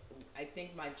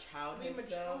my childhood we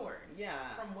matured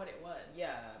yeah, from what it was.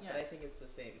 Yeah, yes. But I think it's the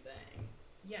same thing.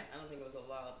 Yeah. I don't think it was a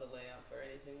lollipop layup or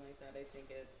anything like that. I think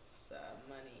it's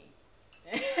money.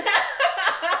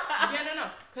 Yeah, no.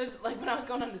 Because, like, when I was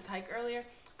going on this hike earlier,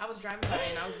 I was driving by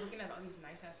and I was looking at all these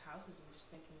nice-ass houses and just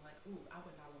thinking, like, ooh, I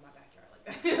would not want my backyard like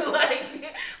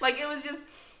that. like, it was just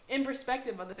in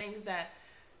perspective of the things that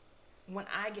when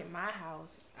I get my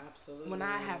house, absolutely, when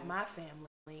I have my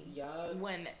family, yup,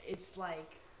 when it's,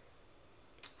 like,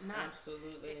 not.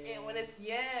 Absolutely. And when it's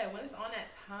on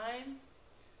that time,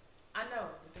 I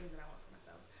know the things that I want for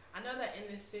myself. I know that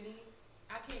in this city,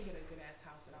 I can't get a good-ass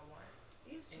house that I want.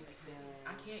 Yes, in the city.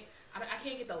 I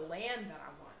can't get the land that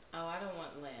I want. Oh, I don't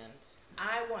want land.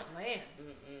 I want land.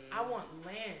 Mm-mm. I want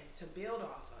land to build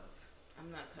off of.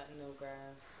 I'm not cutting no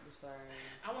grass. I'm sorry.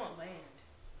 I want land.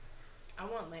 I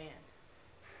want,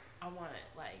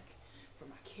 like, for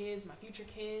my kids, my future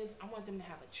kids, I want them to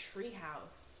have a tree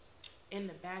house in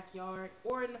the backyard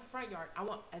or in the front yard. I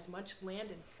want as much land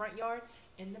in the front yard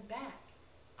in the back.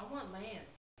 I want land.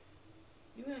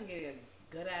 You're gonna get a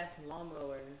good ass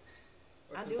lawnmower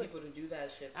or some people to do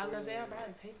that shit. I was gonna say I'd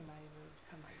rather pay somebody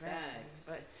to cut my grass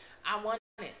for me, but I want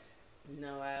it.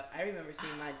 No, I remember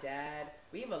seeing my dad.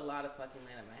 We have a lot of fucking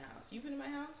land at my house. You been to my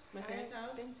house? My parents' house?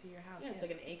 I've been to your house. Yeah, it's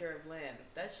like an acre of land.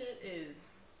 That shit is,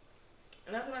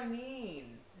 and that's what I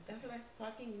mean. That's what I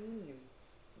fucking mean.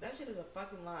 That shit is a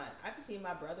fucking lot. I can see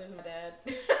my brothers and my dad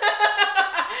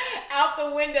out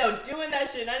the window doing that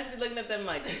shit, and I just be looking at them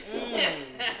like,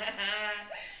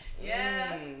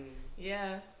 yeah,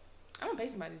 yeah. I'm gonna pay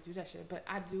somebody to do that shit, but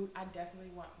I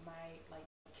definitely want my like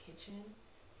kitchen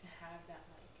to have that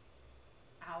like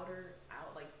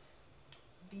like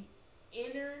the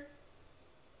inner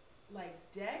like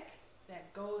deck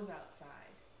that goes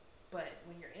outside, but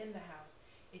when you're in the house,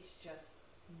 it's just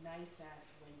nice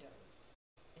ass windows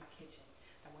in the kitchen,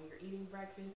 and when you're eating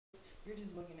breakfast, you're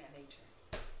just looking at nature.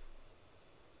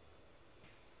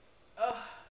 Ugh.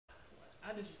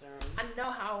 I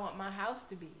know how I want my house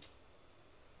to be.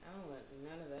 I don't want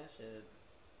none of that shit.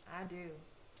 I do.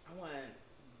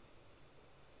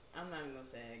 I'm not even gonna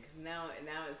say it because now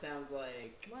it sounds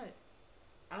like what?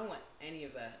 I don't want any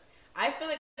of that. I feel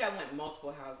like I want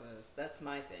multiple houses. That's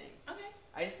my thing. Okay.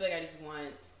 I just feel like I just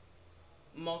want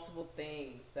multiple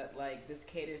things that like this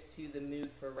caters to the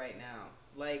mood for right now,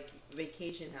 like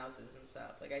vacation houses and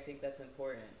stuff. Like I think that's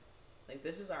important. Like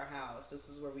this is our house. This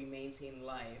is where we maintain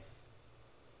life.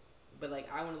 But like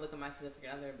I want to look at my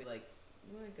significant other and be like,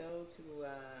 you want to go to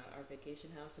our vacation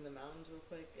house in the mountains real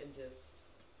quick and just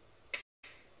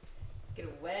get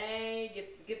away,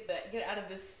 get out of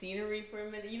this scenery for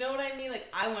a minute. You know what I mean? Like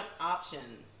I want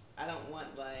options. I don't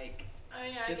want like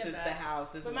this is the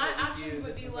house. This is what we do. But my options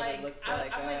would be like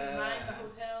I wouldn't mind the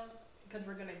hotels because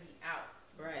we're gonna be out,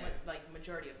 right? Like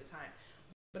majority of the time.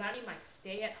 But I need my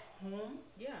stay at home.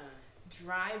 Yeah.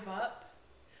 Drive up.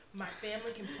 My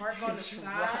family can park on the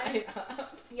side.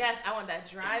 Yes, I want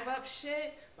that drive up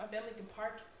shit. My family can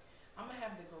park. I'm gonna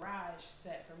have the garage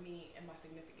set for me and my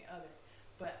significant other,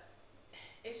 but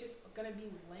it's just gonna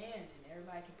be land and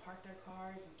everybody can park their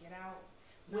cars and get out.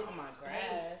 Not on my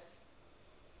grass.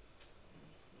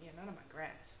 Yeah, none of my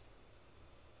grass.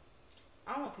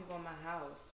 I don't want people in my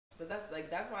house, but that's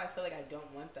why I feel like I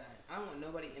don't want that. I don't want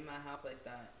nobody in my house like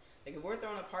that. Like if we're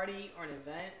throwing a party or an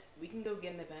event, we can go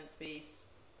get an event space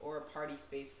or a party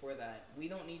space for that. We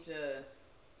don't need to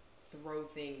throw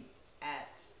things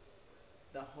at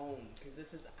the home because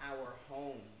this is our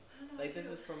home. Like this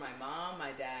is for my mom,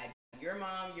 my dad, your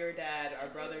mom, your dad, our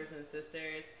brothers and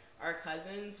sisters, our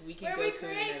cousins. We can go to an event.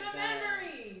 Where we create the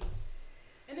memories.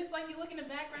 And it's like you look in the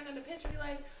background of the picture, you're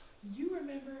like, you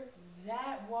remember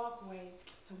that walkway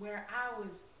to where I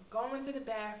was going to the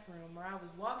bathroom or I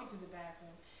was walking to the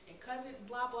bathroom and cousin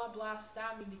blah blah blah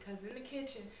stopped me because in the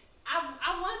kitchen.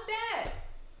 I want that.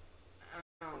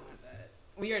 I don't want that.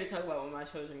 We already talked about what my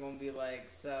children are gonna be like,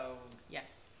 so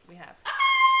yes, we have.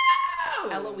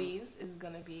 Eloise is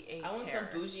gonna be a I want terror.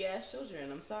 some bougie ass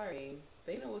children. I'm sorry.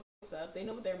 They know what's up. They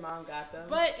know what their mom got them.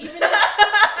 But even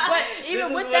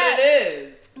with what that, it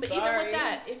is. But sorry. Even with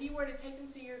that, if you were to take them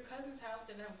to your cousin's house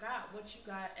and have got what you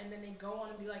got, and then they go on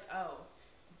and be like, oh,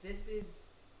 this is.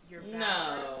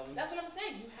 No, that's what I'm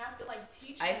saying. You have to like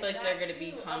teach. I feel like they're gonna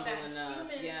be humble enough.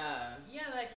 Yeah,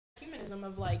 that humanism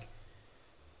of like,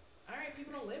 all right,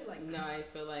 people don't live like that. No, I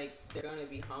feel like they're gonna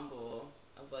be humble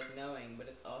of like knowing, but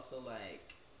it's also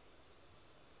like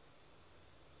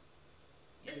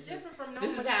it's different from knowing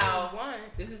what you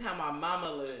want. This is how my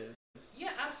mama lives.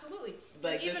 Yeah, absolutely.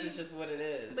 Like this is just what it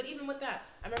is. But even with that,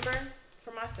 I remember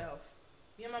for myself,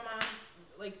 me and my mom,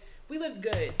 like we lived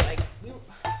good. Like we were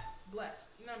blessed.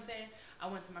 You know what I'm saying? I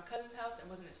went to my cousin's house and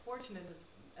wasn't as fortunate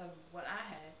as of what I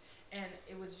had, and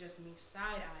it was just me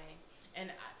side eyeing, and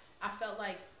I felt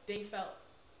like they felt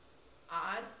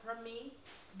odd from me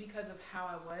because of how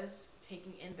I was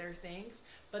taking in their things.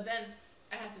 But then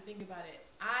I had to think about it.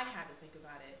 I had to think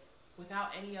about it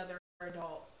without any other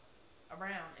adult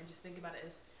around, and just think about it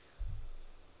as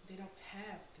they don't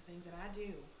have the things that I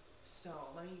do. So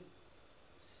let me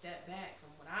step back from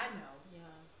what I know,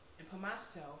 and put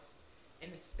myself in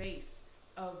a space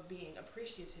of being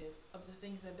appreciative of the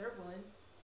things that they're willing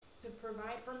to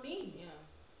provide for me. Yeah.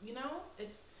 You know?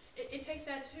 It takes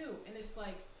that too. And it's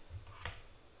like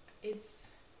it's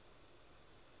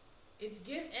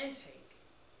give and take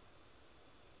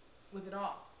with it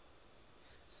all.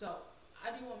 So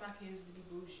I do want my kids to be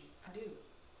bougie. I do.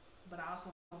 But I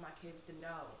also want my kids to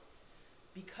know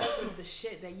because of the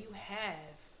shit that you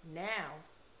have now,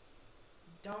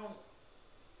 don't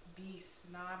be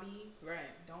snobby.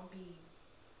 Right. Don't be.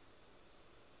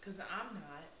 Because I'm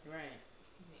not. Right.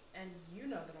 And you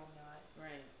know that I'm not.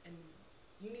 Right. And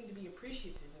you need to be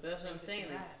appreciative of that's what I'm saying.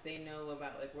 Like, have. they know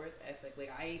about, like, work ethic.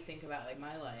 Like, I think about, like,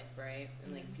 my life, right?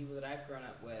 And, like, people that I've grown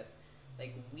up with.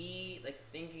 Like,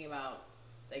 thinking about,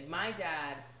 like, my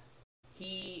dad,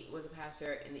 he was a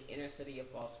pastor in the inner city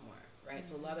of Baltimore, right?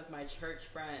 So a lot of my church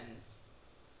friends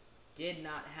did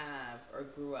not have or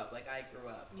grew up like I grew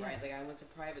up, right? Like, I went to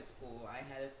private school. I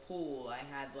had a pool.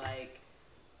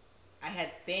 I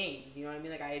had things, you know what I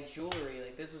mean? Like, I had jewelry.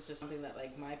 Like, this was just something that,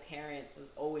 like, my parents has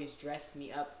always dressed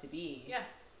me up to be. Yeah.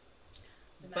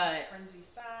 The nice frenzy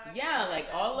socks. Yeah, like,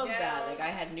 all of that. Like, I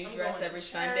had new dress every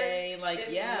Sunday. Like,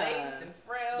 yeah.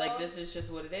 Like, this is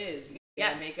just what it is. We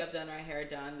get our makeup done, our hair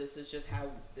done. This is just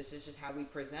how we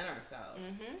present ourselves.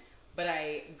 Mm-hmm. But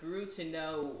I grew to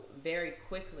know very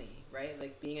quickly, right?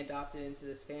 Like, being adopted into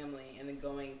this family and then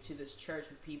going to this church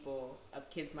with people of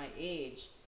kids my age,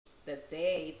 that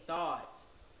they thought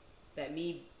that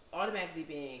me automatically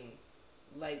being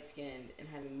light-skinned and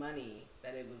having money,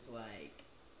 that it was like,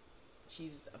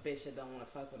 she's a bitch that don't want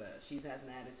to fuck with us. She has an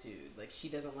attitude. Like, she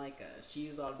doesn't like us. She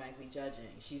was automatically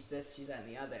judging. She's this, she's that,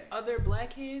 and the other. Other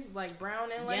black kids, like brown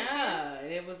and light skin? Yeah,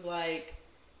 and it was like,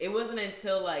 it wasn't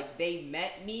until, like, they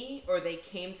met me or they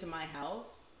came to my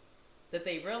house that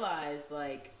they realized,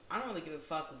 like, I don't really give a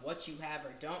fuck what you have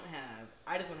or don't have.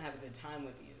 I just want to have a good time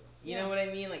with you. You know what I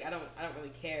mean? Like, I don't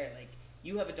really care. Like,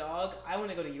 you have a dog, I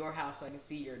want to go to your house so I can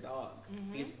see your dog.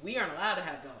 Mm-hmm. Because we aren't allowed to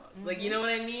have dogs. Mm-hmm. Like, you know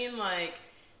what I mean? Like,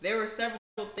 there were several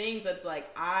things that's like,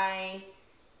 I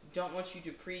don't want you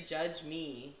to prejudge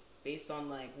me based on,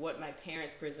 like, what my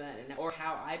parents present or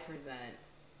how I present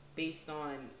based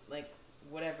on, like,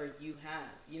 whatever you have.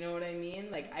 You know what I mean?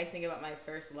 Like, I think about my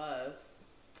first love.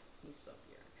 He's so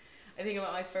dear. I think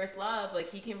about my first love. Like,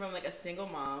 he came from, like, a single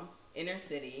mom, inner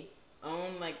city,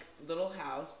 own, like, little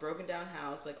house, broken down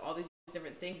house, like, all these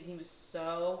different things, and he was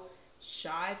so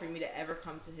shy for me to ever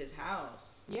come to his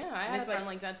house. Yeah, I had a friend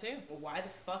like that too. Well, why the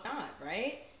fuck not,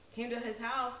 right? Came to his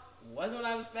house, wasn't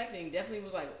what I was expecting, definitely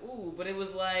was like, ooh, but it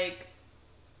was like,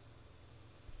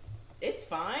 it's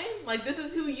fine. Like, this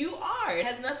is who you are. It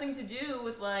has nothing to do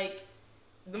with, like,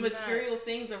 the material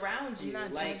things around you. I'm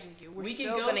not like, judging you. We can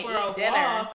go for a dinner.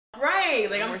 Walk. Right,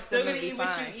 like, I'm still gonna eat fine.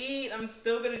 what you eat. I'm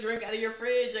still gonna drink out of your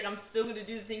fridge. Like, I'm still gonna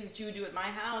do the things that you would do at my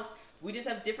house. We just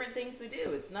have different things to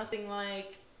do. It's nothing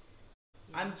like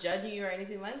I'm judging you or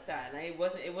anything like that. And it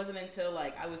wasn't until,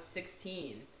 like, I was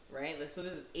 16, right? Like, so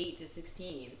this is 8 to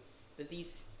 16, that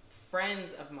these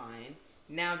friends of mine,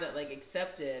 now that, like,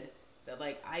 accepted that,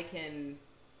 like, I can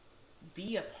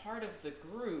be a part of the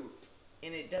group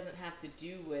and it doesn't have to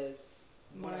do with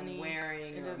what I'm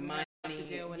wearing or money. Like,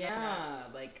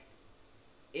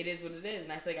 it is what it is.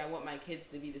 And I feel like I want my kids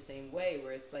to be the same way,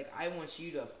 where it's like, I want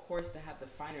you to, of course, to have the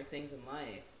finer things in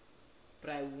life, but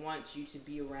I want you to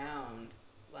be around,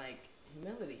 like,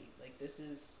 humility. Like, this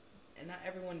is, and not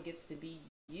everyone gets to be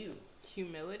you.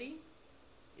 Humility?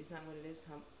 Isn't that what it is?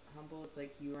 Humble? It's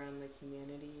like you around, like,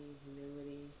 humility.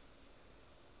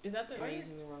 Is that the Am I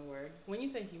using the wrong word? When you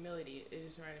say humility, it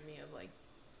just reminded me of, like,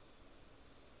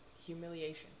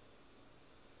 humiliation.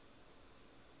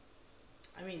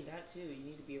 I mean, that too. You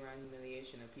need to be around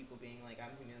humiliation of people being like,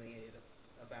 I'm humiliated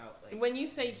about, like... When you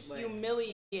say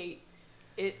humiliate,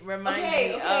 it reminds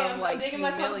me of, like, digging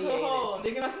myself into a hole. I'm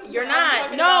digging myself into You're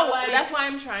not. No, about, like, that's why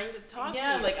I'm trying to talk to you.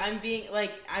 Yeah, like, I'm being,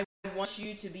 like, I want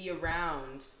you to be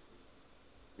around,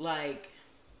 like,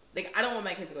 I don't want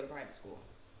my kids to go to private school.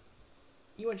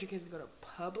 You want your kids to go to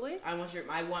public? I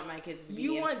want my kids to be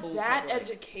You in want full that public.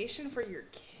 education for your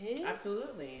kids?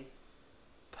 Absolutely.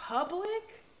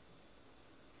 Public?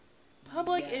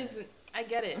 Public is, I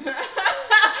get it.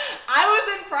 I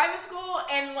was in private school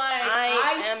and, like,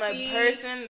 I am a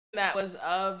person that was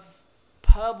of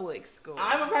public school.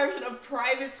 I'm a person of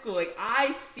private school. Like,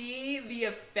 I see the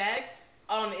effect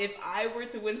on if I were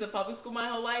to went to public school my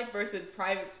whole life versus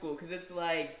private school, because it's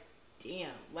like,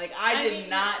 damn. Like, I did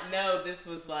not know this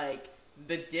was, like,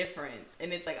 the difference.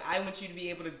 And it's like, I want you to be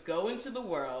able to go into the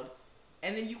world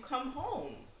and then you come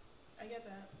home. I get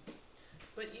that.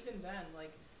 But even then,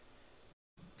 like,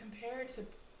 compared to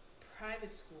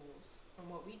private schools, from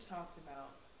what we talked about,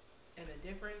 and the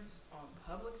difference on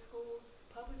public schools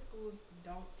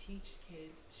don't teach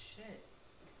kids shit.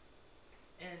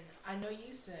 And I know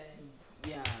you said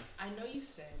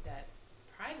that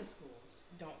private schools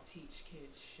don't teach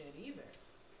kids shit either.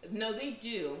 No, they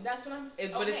do. That's what I'm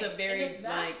saying. But it's a very, and if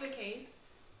that's the case,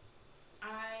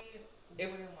 I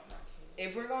wouldn't want my kids.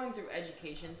 If we're going through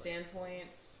education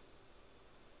standpoints,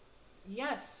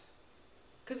 yes.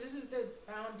 Because this is the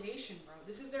foundation, bro.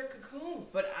 This is their cocoon.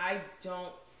 But I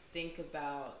don't think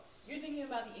about... You're thinking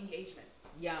about the engagement.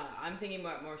 Yeah, I'm thinking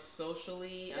about more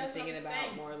socially. That's I'm thinking about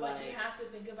saying, more but like... But you have to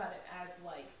think about it as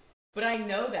like... But I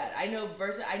know that. I know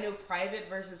private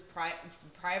versus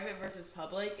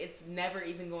public. It's never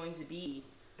even going to be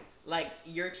like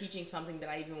you're teaching something that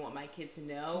I even want my kids to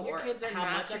know, Your or kids are how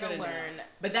not much you're gonna learn. know.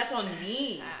 But that's on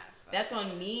me. That's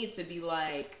on me to be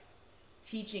like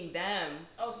teaching them.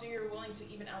 Oh, so you're willing to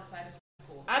even outside of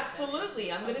school?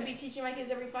 Absolutely. I'm gonna be teaching my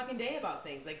kids every fucking day about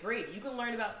things. Like, great, you can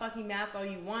learn about fucking math all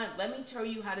you want. Let me tell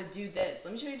you how to do this.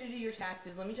 Let me show you how to do your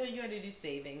taxes. Let me tell you how to do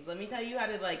savings. Let me tell you how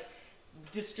to like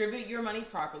distribute your money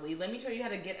properly. Let me show you how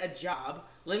to get a job.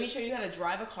 Let me show you how to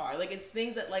drive a car. Like, it's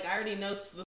things that like I already know.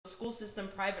 The school system,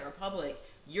 private or public,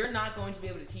 you're not going to be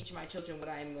able to teach my children what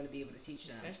I am going to be able to teach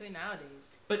them. Especially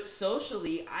nowadays. But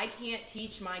socially, I can't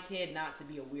teach my kid not to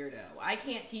be a weirdo. I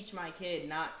can't teach my kid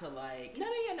not to like no.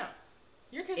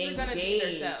 Your kids are gonna be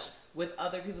themselves with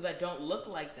other people that don't look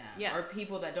like them, or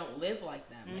people that don't live like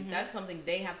them. Like, that's something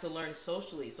they have to learn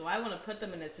socially. So I want to put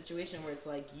them in a situation where it's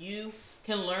like, you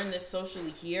can learn this socially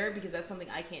here, because that's something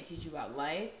I can't teach you about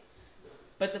life.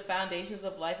 But the foundations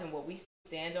of life and what we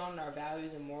stand on, our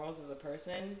values and morals as a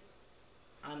person,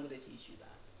 I'm going to teach you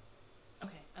that.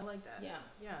 Okay, I like that.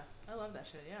 Yeah, I love that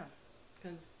shit, yeah.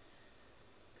 Because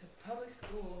public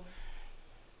school,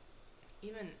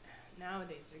 even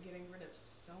nowadays, they're getting rid of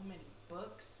so many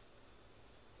books.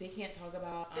 They can't talk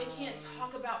about... They can't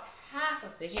talk about half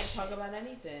of They can't talk about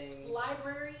anything.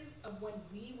 Libraries of when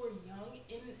we were young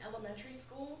in elementary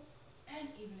school and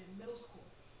even in middle school.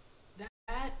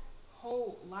 That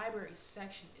whole library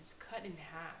section is cut in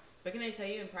half. But can I tell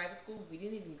you, in private school, we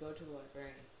didn't even go to the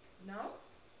library. No?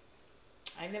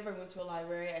 I never went to a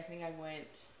library. I think I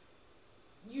went...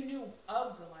 You knew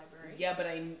of the library. Yeah, but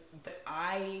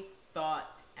I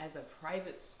thought as a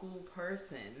private school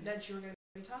person... that you were going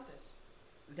to be taught this.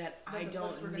 That I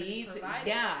don't need to...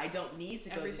 Yeah, I don't need to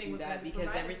go to do that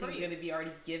because everything's going to be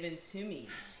already given to me.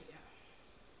 Yeah.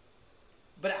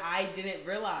 But I didn't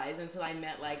realize until I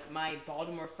met, like, my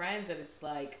Baltimore friends that it's,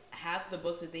 like, half the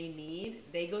books that they need,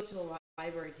 they go to the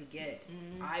library to get.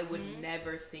 I would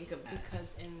never think of that.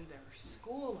 Because in their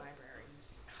school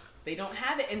libraries... they don't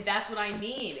have it, and that's what I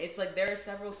mean. It's, like, there are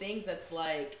several things that's,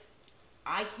 like,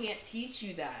 I can't teach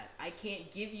you that. I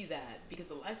can't give you that because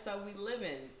the lifestyle we live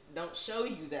in don't show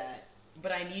you that.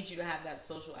 But I need you to have that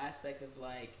social aspect of,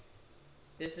 like,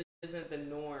 this isn't the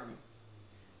norm.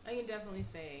 I can definitely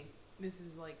say this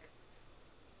is like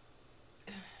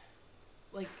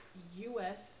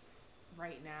U.S.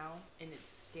 right now in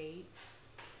its state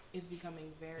is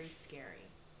becoming very scary.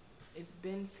 It's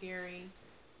been scary,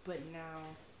 but now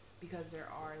because there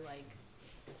are like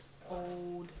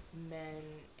old men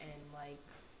and like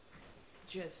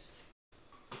just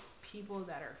people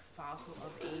that are fossil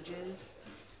of ages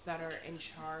that are in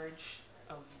charge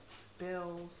of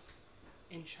bills,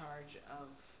 in charge of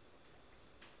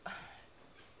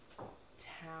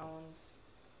towns,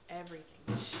 everything.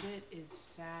 This shit is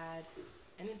sad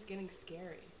and it's getting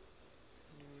scary.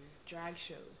 Drag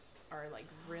shows are like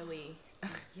really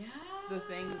the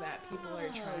thing that people are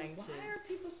trying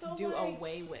to do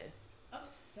away with.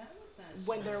 Upset with that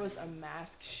when shit? There was a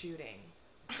mass shooting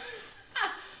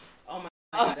oh my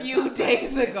God, a few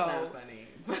days ago. That's not funny.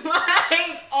 But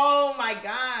like, oh my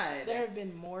God. There have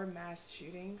been more mass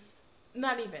shootings.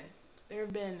 Not even. There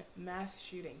have been mass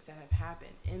shootings that have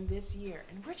happened in this year.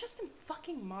 And we're just in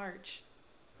fucking March.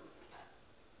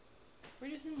 We're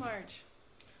just in March.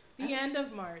 The end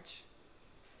of March.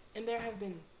 And there have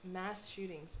been mass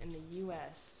shootings in the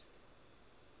U.S.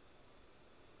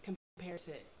 compared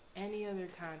to any other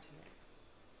continent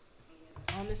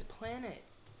on this planet.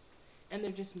 And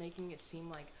they're just making it seem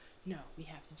like, no, we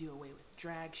have to do away with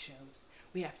drag shows.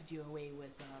 We have to do away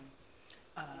with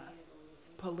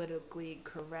politically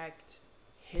correct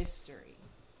history.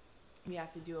 We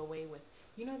have to do away with,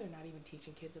 they're not even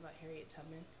teaching kids about Harriet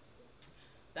Tubman.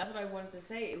 That's what I wanted to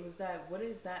say. It was that, what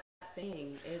is that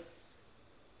thing? It's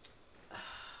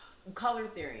color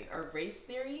theory or race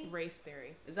theory? Race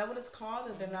theory. Is that what it's called?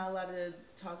 That they're not allowed to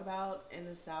talk about in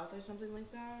the South or something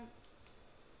like that?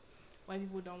 White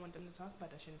people don't want them to talk about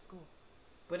that shit in school.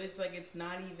 But it's like, it's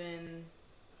not even...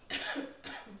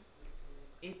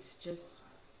 it's just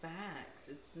facts.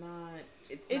 It's not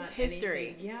history.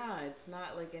 Anything, yeah, it's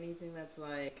not like anything that's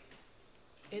like...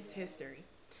 It's history.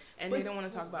 And they don't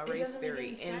want to talk about race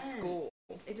theory in school.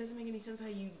 It doesn't make any sense how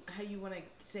you want to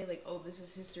say like, oh, this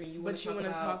is history. You want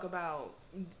to talk about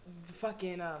the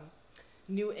fucking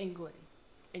New England,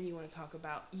 and you want to talk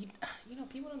about people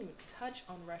don't even touch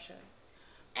on Russia.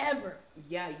 ever.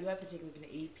 Yeah, you have to take like an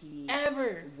AP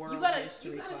ever. World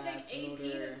history You gotta class take AP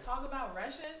to talk about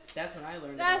Russian. That's when I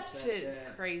learned that about that shit's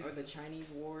shit. crazy. Or the Chinese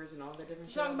wars and all the different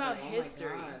shit. Talking about like, history.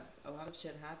 Oh my God, a lot of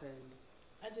shit happened.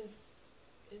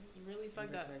 It's really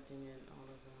fucked up. Protecting it, all of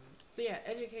that. So yeah,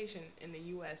 education in the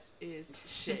U.S. is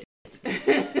shit.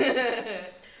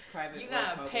 Private. You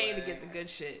gotta pay to get the good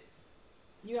shit.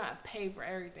 You gotta pay for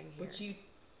everything here.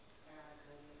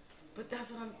 But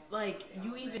that's what I'm like.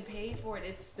 You even pay for it,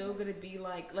 it's still gonna be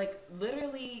like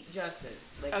literally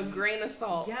justice, like a grain of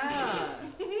salt. Yeah.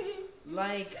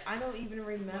 Like I don't even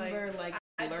remember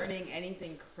learning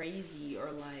anything crazy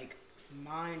or like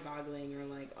mind-boggling or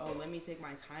like, oh, let me take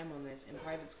my time on this in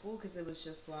private school, because it was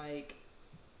just like,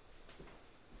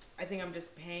 I think I'm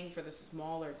just paying for the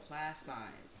smaller class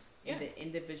size in the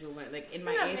individual like in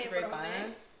my 8th grade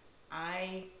class.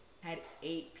 I had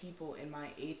 8 people in my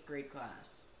 8th grade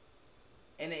class.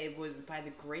 And it was by the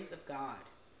grace of God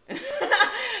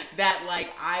that,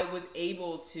 like, I was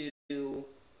able to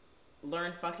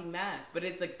learn fucking math. But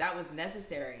it's, like, that was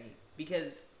necessary.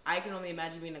 Because I can only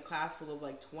imagine being in a class full of,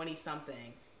 like,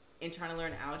 20-something and trying to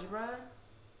learn algebra.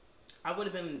 I would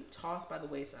have been tossed by the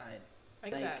wayside.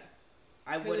 Like that.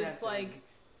 I would have it's, like,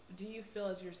 do you feel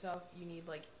as yourself you need,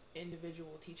 like,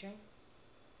 individual teaching?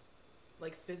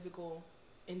 Like, physical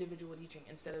individual teaching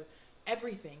instead of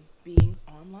everything being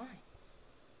online?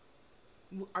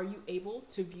 Are you able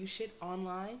to view shit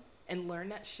online and learn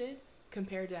that shit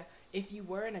compared to if you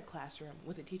were in a classroom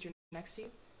with a teacher next to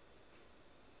you?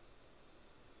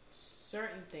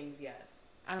 Certain things, yes.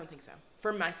 I don't think so.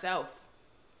 For myself,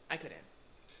 I couldn't.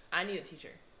 I need a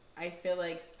teacher. I feel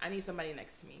like I need somebody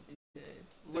next to me to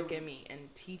look at me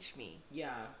and teach me.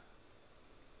 Yeah.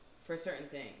 For certain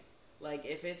things. Like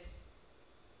if it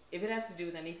has to do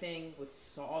with anything with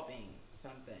solving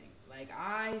something. Like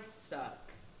I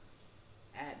suck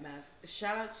at math.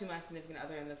 Shout out to my significant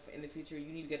other in the future.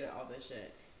 You need to get at all this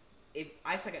shit. If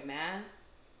I suck at math,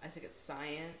 I suck at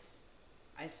science,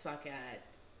 I suck at,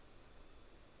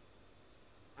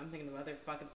 I'm thinking of other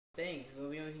fucking things. So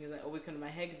the only thing that always come to my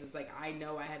head because it's like I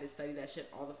know I had to study that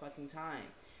shit all the fucking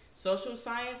time. Social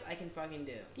science, I can fucking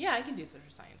do. Yeah, I can do social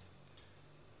science.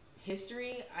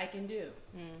 History, I can do.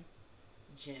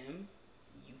 Gym,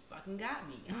 you fucking got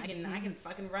me. I can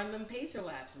fucking run them pacer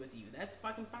laps with you. That's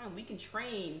fucking fine. We can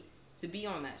train to be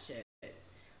on that shit.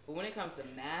 But when it comes to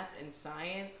math and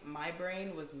science, my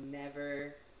brain was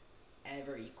never,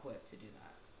 ever equipped to do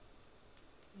that.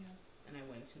 Yeah. And I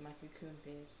went into my cocoon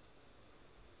phase.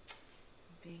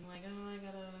 Being like, oh, I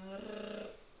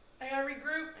gotta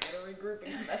regroup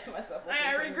and come back to myself.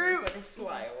 I gotta regroup. So I can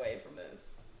fly away from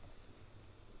this.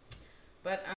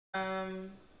 But, you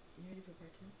ready for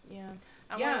part 2? Yeah.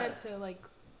 I wanted to,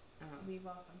 leave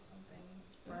off on something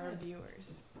for our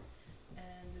viewers.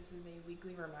 And this is a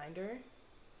weekly reminder.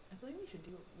 I feel like we should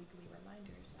do weekly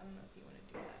reminders. I don't know if you want to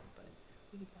do that, but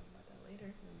we can talk about that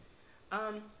later.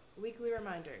 Weekly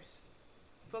reminders.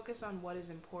 Focus on what is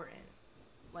important,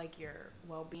 like your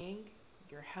well-being,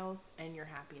 your health, and your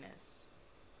happiness.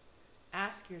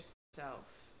 Ask yourself,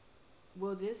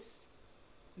 will this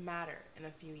matter in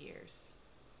a few years?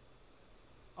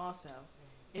 Also,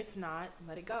 if not,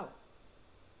 let it go.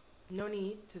 No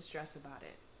need to stress about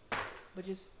it, but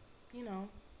just,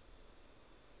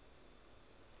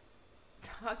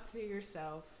 talk to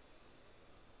yourself.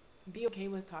 Be okay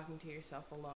with talking to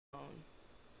yourself alone.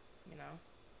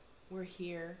 We're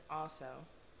here also.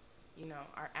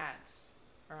 Our ads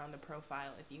are on the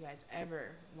profile if you guys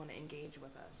ever want to engage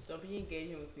with us. Don't be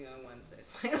engaging with me on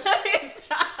Wednesdays. Let me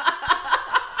stop.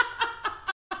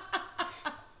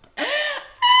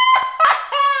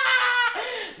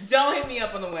 Don't hit me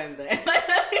up on a Wednesday.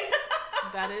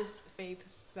 That is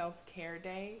Faith's self-care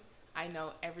day. I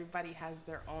know everybody has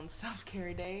their own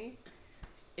self-care day.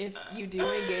 If you do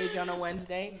engage on a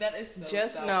Wednesday, that is so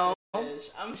just selfish. know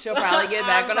she'll probably get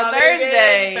back on a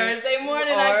Thursday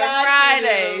morning, or I got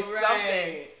Friday, you. Right.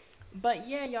 Something. But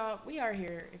yeah, y'all, we are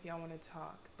here if y'all want to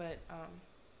talk. But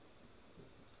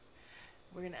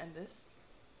we're gonna end this,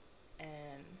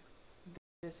 and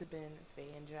this has been Fai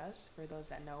and Jus for those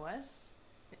that know us,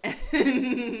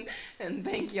 and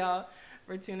thank y'all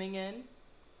for tuning in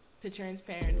to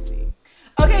Transparency.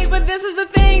 Okay, but this is the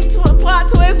thing. Plot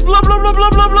twist. Blah blah blah blah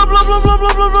blah blah blah blah blah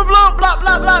blah blah blah blah blah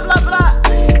blah blah blah blah.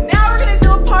 Now we're gonna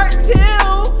do a part 2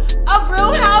 of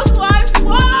Real House.